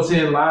the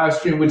built-in live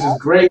stream, which is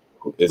great.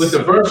 With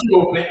the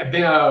virtual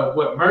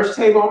merch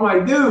table. I'm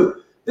like, dude,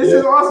 this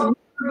is awesome. You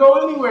can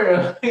go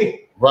anywhere.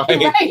 Right.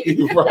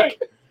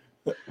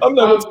 I'm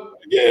not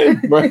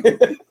again.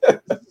 Right.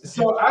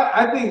 So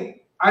I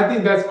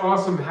think that's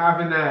awesome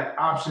having that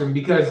option,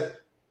 because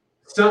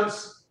some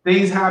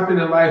things happen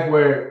in life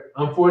where,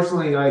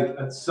 unfortunately,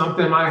 like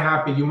something might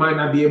happen, you might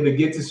not be able to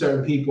get to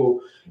certain people,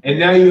 and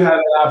now you have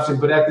that option.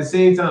 But at the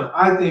same time,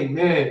 I think,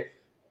 man,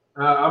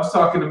 I was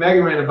talking to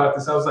Mega Ran about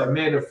this. I was like,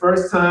 man, the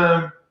first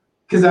time,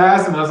 because I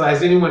asked him, I was like,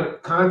 has anyone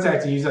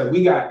contacted you? He's like,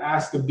 we got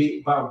asked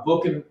about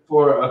booking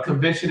for a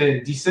convention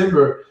in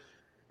December.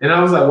 And I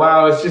was like,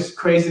 wow, it's just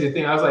crazy to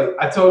think. I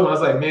told him, I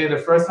was like, man, the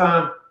first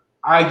time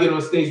I get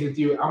on stage with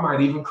you, I might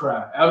even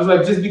cry. I was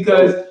like, just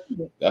because,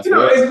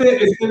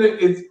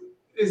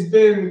 it's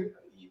been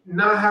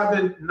not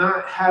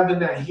having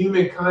that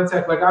human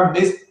contact. Like, I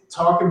miss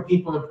talking to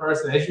people in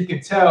person. As you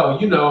can tell,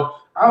 you know,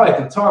 I like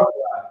to talk a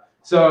lot.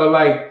 So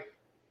like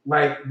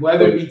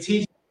whether it be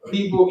teaching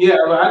people,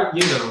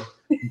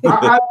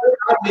 I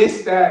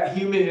miss that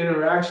human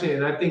interaction,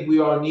 and I think we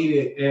all need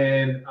it.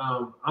 And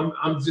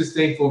I'm just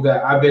thankful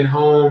that I've been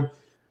home,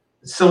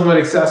 somewhat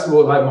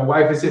accessible. Like, my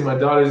wife is here, my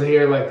daughter's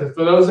here. Like,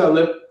 for those that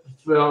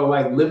feel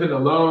like living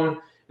alone.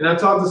 And I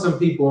talked to some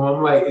people, and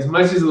I'm like, as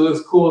much as it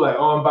looks cool, like,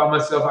 oh, I'm by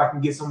myself, I can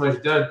get so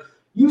much done,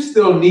 you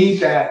still need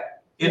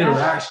that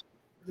interaction.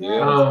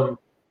 Yeah.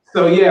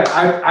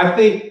 I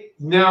think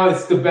now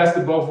it's the best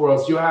of both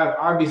worlds. You'll have,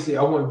 obviously,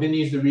 I want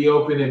venues to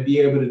reopen and be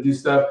able to do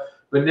stuff,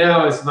 but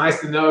now it's nice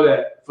to know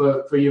that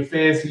for your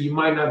fans who you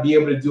might not be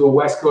able to do a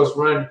West Coast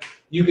run,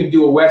 you can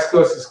do a West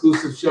Coast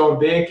exclusive show on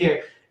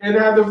Bandcamp and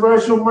have the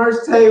virtual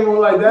merch table.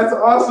 Like, that's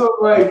awesome.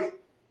 Like,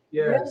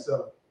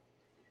 so.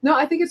 No,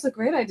 I think it's a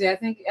great idea. I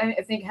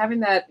think having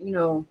that, you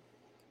know,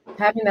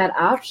 having that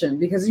option,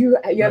 because you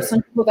have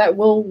some people that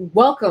will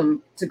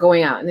welcome to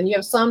going out, and then you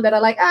have some that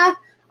are like,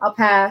 I'll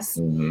pass.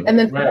 Mm-hmm. And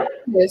then for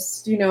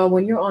artists, you know,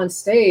 when you're on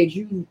stage,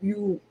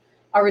 you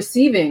are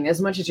receiving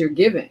as much as you're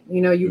giving.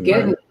 You know, you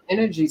get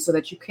energy so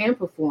that you can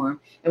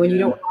perform. And when you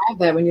don't have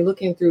that, when you're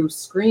looking through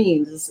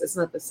screens, it's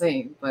not the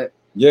same. But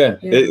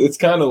it's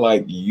kind of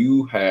like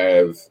you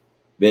have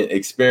been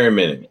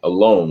experimenting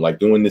alone, like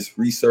doing this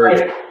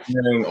research,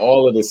 hearing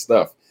all of this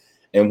stuff.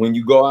 And when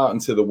you go out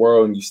into the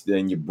world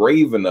and you're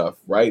brave enough,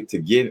 right, to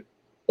get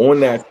on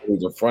that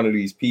stage in front of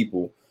these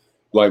people,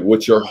 like,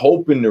 what you're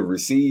hoping to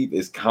receive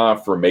is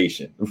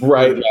confirmation,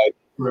 right? Like,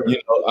 you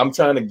know, I'm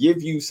trying to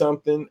give you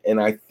something, and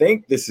I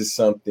think this is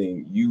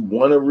something you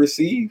want to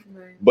receive,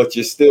 but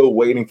you're still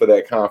waiting for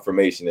that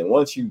confirmation. And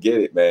once you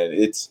get it, man,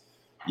 it's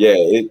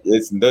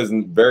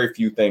doesn't very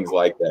few things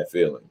like that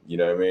feeling. You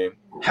know what I mean?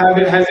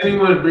 Has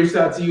anyone reached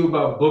out to you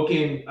about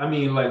booking? I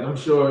mean, like, I'm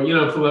sure, you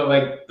know, for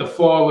like the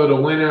fall or the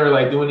winter,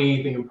 like doing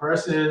anything in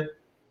person?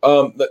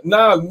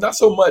 Nah, not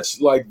so much.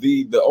 Like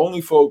the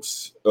only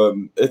folks,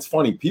 it's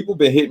funny, people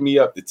been hitting me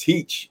up to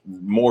teach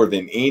more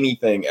than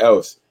anything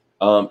else.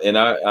 And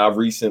I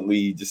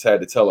recently just had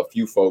to tell a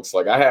few folks,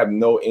 like, I have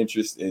no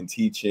interest in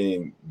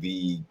teaching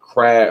the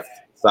craft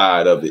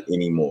side of it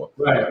anymore.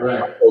 Right.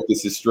 My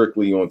focus is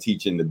strictly on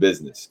teaching the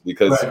business,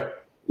 because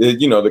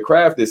you know, the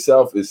craft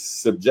itself is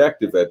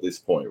subjective at this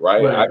point,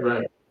 right?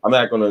 I'm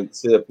not going to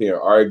sit up here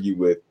and argue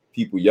with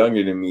people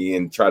younger than me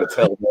and try to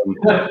tell them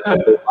what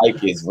they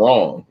like is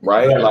wrong,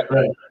 right?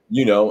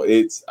 You know,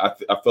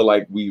 I feel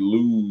like we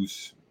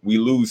lose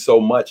so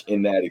much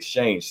in that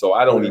exchange, so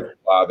I don't even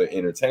bother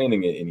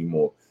entertaining it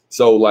anymore.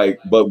 So like,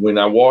 but when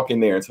I walk in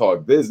there and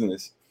talk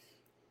business,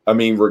 I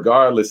mean,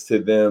 regardless to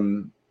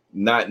them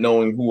not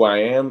knowing who I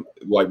am,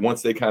 like,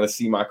 once they kind of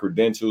see my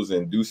credentials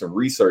and do some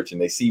research and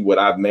they see what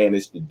I've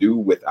managed to do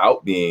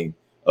without being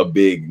a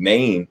big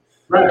name,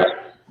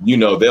 you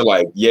know, they're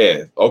like,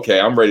 yeah,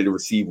 okay, I'm ready to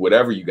receive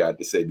whatever you got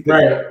to say,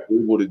 because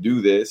I'm able to do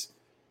this.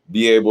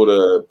 be able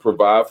to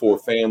provide for a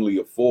family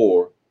of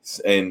 4,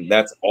 and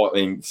that's all,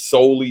 and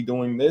solely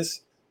doing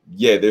this,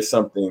 yeah, there's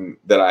something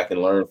that I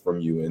can learn from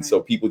you. And so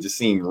people just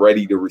seem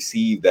ready to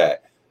receive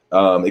that.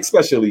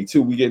 Especially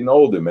too, we getting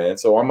older, man.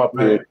 So I'm up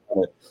here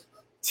trying to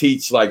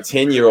teach like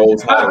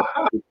 10-year-olds how to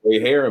put gray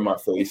hair in my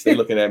face. They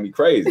looking at me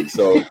crazy.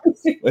 So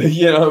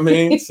you know what I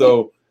mean?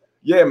 So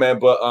yeah, man.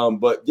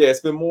 But yeah,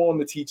 it's been more on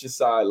the teaching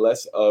side,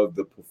 less of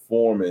the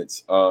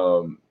performance.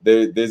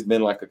 There's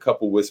been like a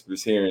couple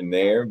whispers here and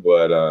there,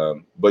 but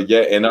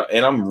yeah, and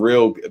I'm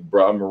real,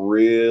 bro. I'm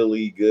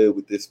really good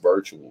with this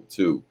virtual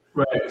too.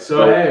 Right.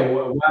 So hey,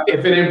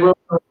 if it ain't broke,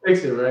 don't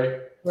fix it,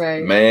 right?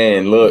 Right.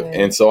 Man, look,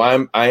 and so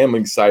I am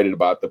excited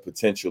about the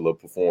potential of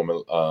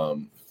performing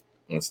on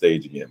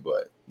stage again.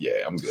 But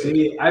yeah, I'm good.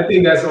 See, I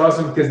think that's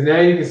awesome because now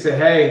you can say,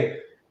 hey,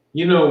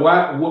 you know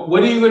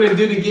what are you gonna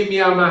do to get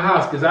me out of my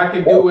house? Because I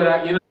can do what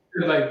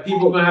like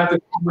people gonna have to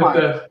come with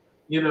the,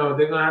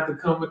 they're gonna have to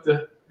come with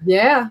the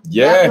yeah.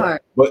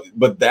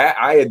 But that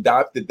I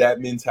adopted that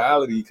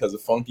mentality because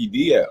of Funky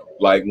DL.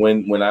 Like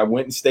when I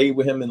went and stayed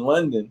with him in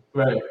London,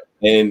 right?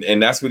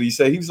 And that's what he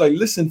said. He was like,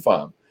 listen,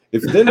 fam,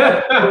 if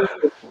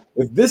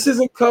this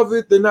isn't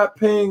covered, they're not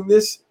paying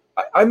this.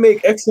 I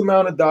make X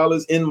amount of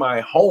dollars in my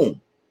home.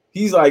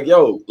 He's like,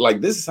 yo, like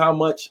this is how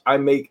much I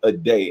make a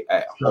day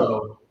at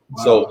home.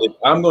 Wow. So if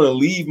I'm going to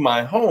leave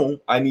my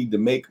home, I need to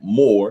make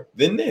more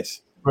than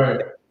this.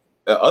 Right.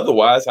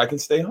 Otherwise, I can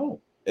stay home.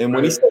 And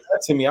when he said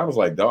that to me, I was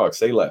like, dog,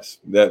 say less.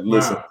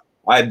 Listen,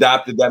 I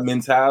adopted that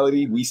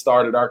mentality. We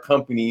started our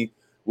company,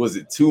 was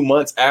it 2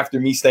 months after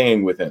me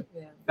staying with him?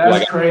 Yeah.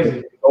 That's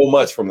crazy. So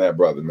much from that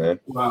brother, man.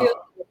 Wow.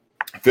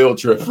 Field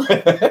trip.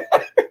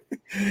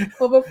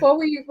 Well, before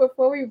we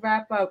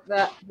wrap up,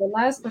 the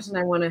last question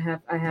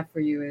I have for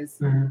you is,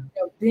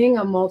 being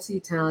a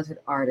multi-talented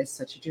artist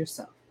such as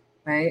yourself,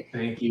 right?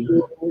 Thank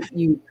you.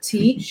 You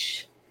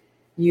teach,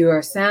 you are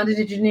a sound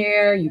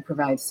engineer, you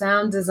provide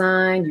sound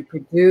design, you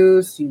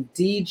produce, you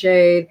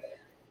DJ'd.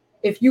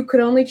 If you could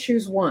only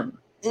choose one.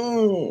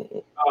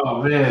 Oh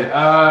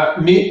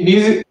man,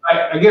 music.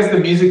 I guess the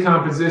music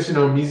composition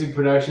or music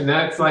production.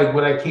 That's like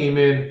what I came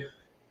in.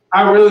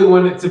 I really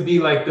wanted to be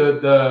like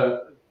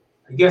the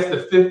I guess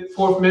the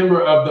fourth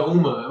member of the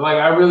Ummah. Like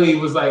I really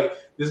was like,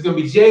 there's gonna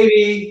be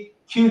JD,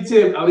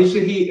 Q-Tip,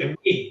 Alicia Heat, and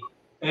me.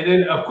 And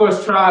then of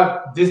course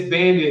Tribe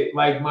disbanded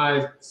like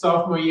my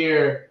sophomore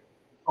year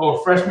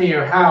or freshman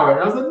year Howard.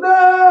 I was like,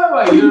 no,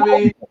 like you know what I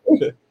mean?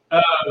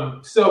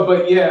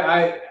 But yeah,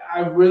 I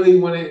really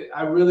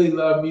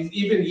love music.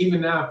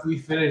 Even now, if we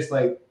finish,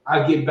 like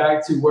I get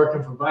back to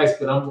working for Vice,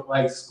 but I'm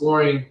like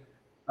scoring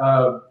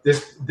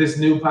this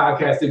new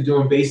podcast they're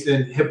doing based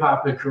in hip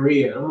hop in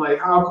Korea. I'm like,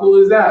 how cool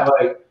is that?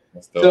 Like,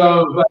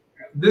 so but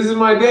this is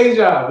my day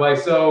job. Like,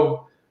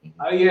 so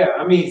that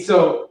would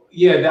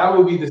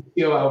be the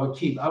skill I would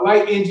keep. I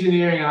like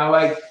engineering. I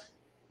like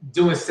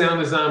doing sound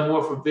design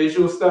more for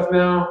visual stuff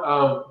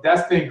now.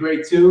 That's been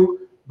great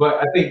too. But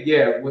I think,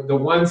 with the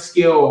one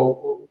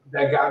skill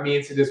that got me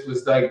into this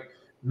was like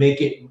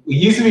we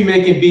used to be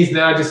making beats.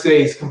 Now I just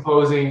say it's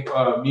composing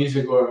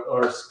music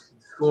or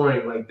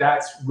scoring. Like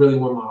that's really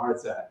where my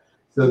heart's at.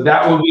 So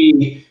that will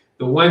be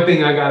the one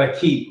thing I gotta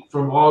keep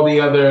from all the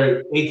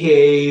other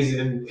AKAs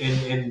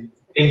and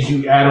things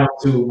you add on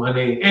to my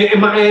name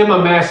and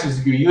my master's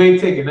degree. You ain't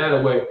taking that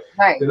away,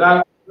 right?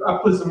 Because I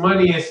put some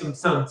money and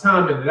some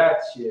time into that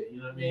shit.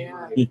 You know what I mean?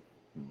 Yeah. Like,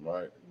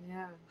 right.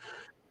 Yeah.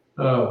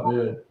 Oh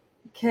man.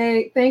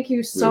 Okay, thank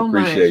you so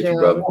much. Appreciate you,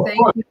 brother. Thank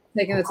you for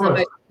taking the time out of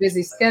your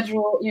busy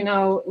schedule.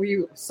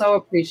 We're so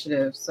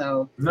appreciative.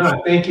 So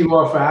no, thank you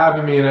all for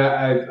having me. And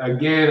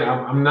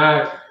I'm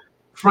not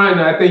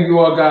fronting. I think you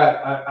all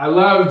I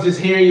love just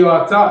hearing you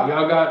all talk.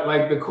 Y'all got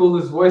like the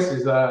coolest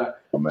voices. I've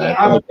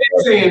been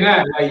saying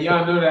that, like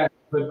y'all know that.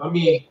 But I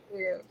mean,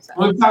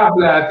 on top of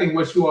that, I think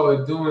what you all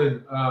are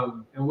doing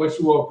and what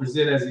you all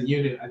present as a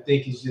unit, I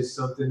think is just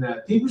something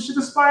that people should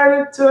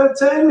aspire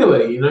to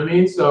emulate. You know what I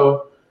mean?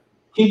 So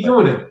keep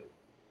doing it.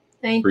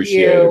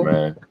 Appreciate it,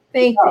 man.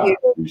 Thank you.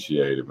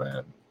 Appreciate it,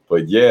 man.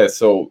 But yeah,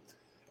 so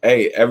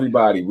hey,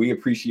 everybody, we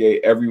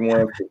appreciate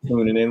everyone for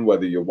tuning in,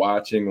 whether you're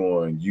watching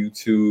on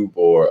YouTube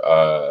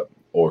or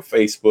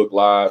Facebook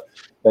Live.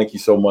 Thank you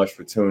so much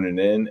for tuning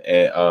in.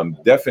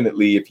 And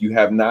definitely, if you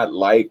have not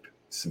liked,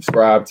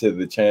 subscribe to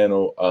the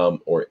channel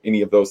or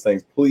any of those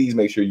things, please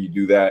make sure you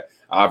do that.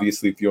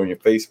 Obviously, if you're on your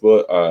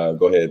Facebook,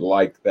 go ahead,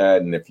 like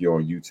that. And if you're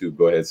on YouTube,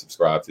 go ahead,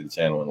 subscribe to the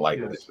channel and like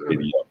this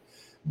video.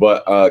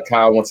 But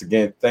Kyle, once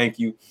again, thank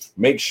you.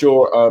 Make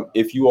sure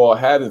if you all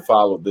haven't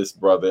followed this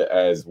brother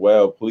as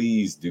well,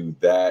 please do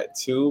that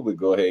too. We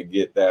go ahead and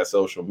get that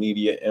social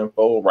media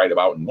info right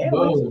about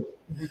now.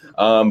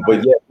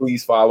 But yeah,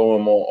 please follow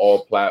him on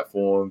all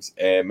platforms.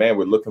 And man,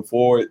 we're looking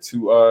forward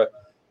to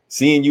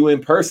seeing you in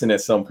person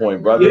at some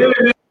point, brother.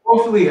 Yeah,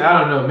 hopefully, I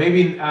don't know,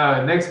 maybe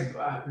next,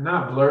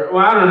 not Blur.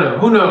 Well, I don't know,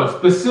 who knows?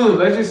 But soon.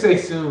 Let's just say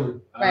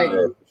soon. Right.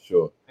 Yeah, for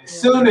sure.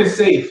 Soon and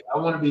safe. I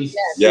want to be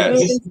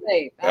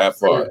safe. That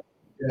part.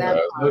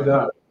 No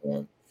doubt.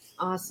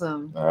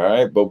 Awesome. All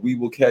right, but we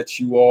will catch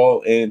you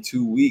all in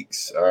 2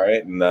 weeks. All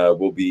right, and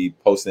we'll be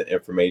posting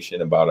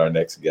information about our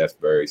next guest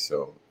very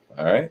soon.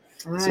 All right.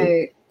 All So,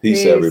 right.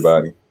 peace,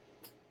 everybody.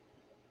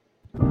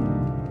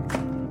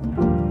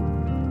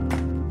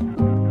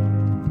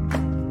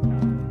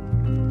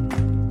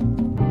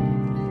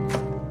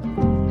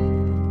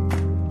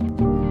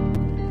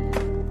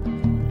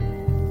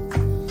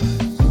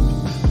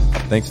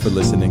 Thanks for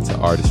listening to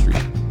Artistry,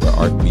 where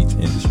art meets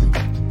industry.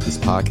 This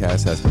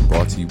podcast has been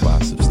brought to you by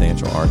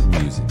Substantial Art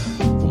and Music.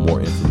 For more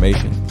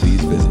information,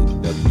 please visit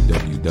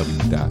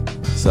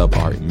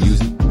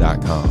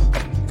www.subartmusic.com.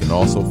 You can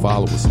also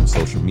follow us on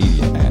social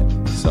media at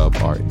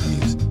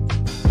subartmusic.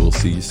 We'll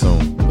see you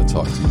soon, but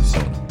talk to you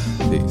soon.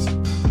 Peace.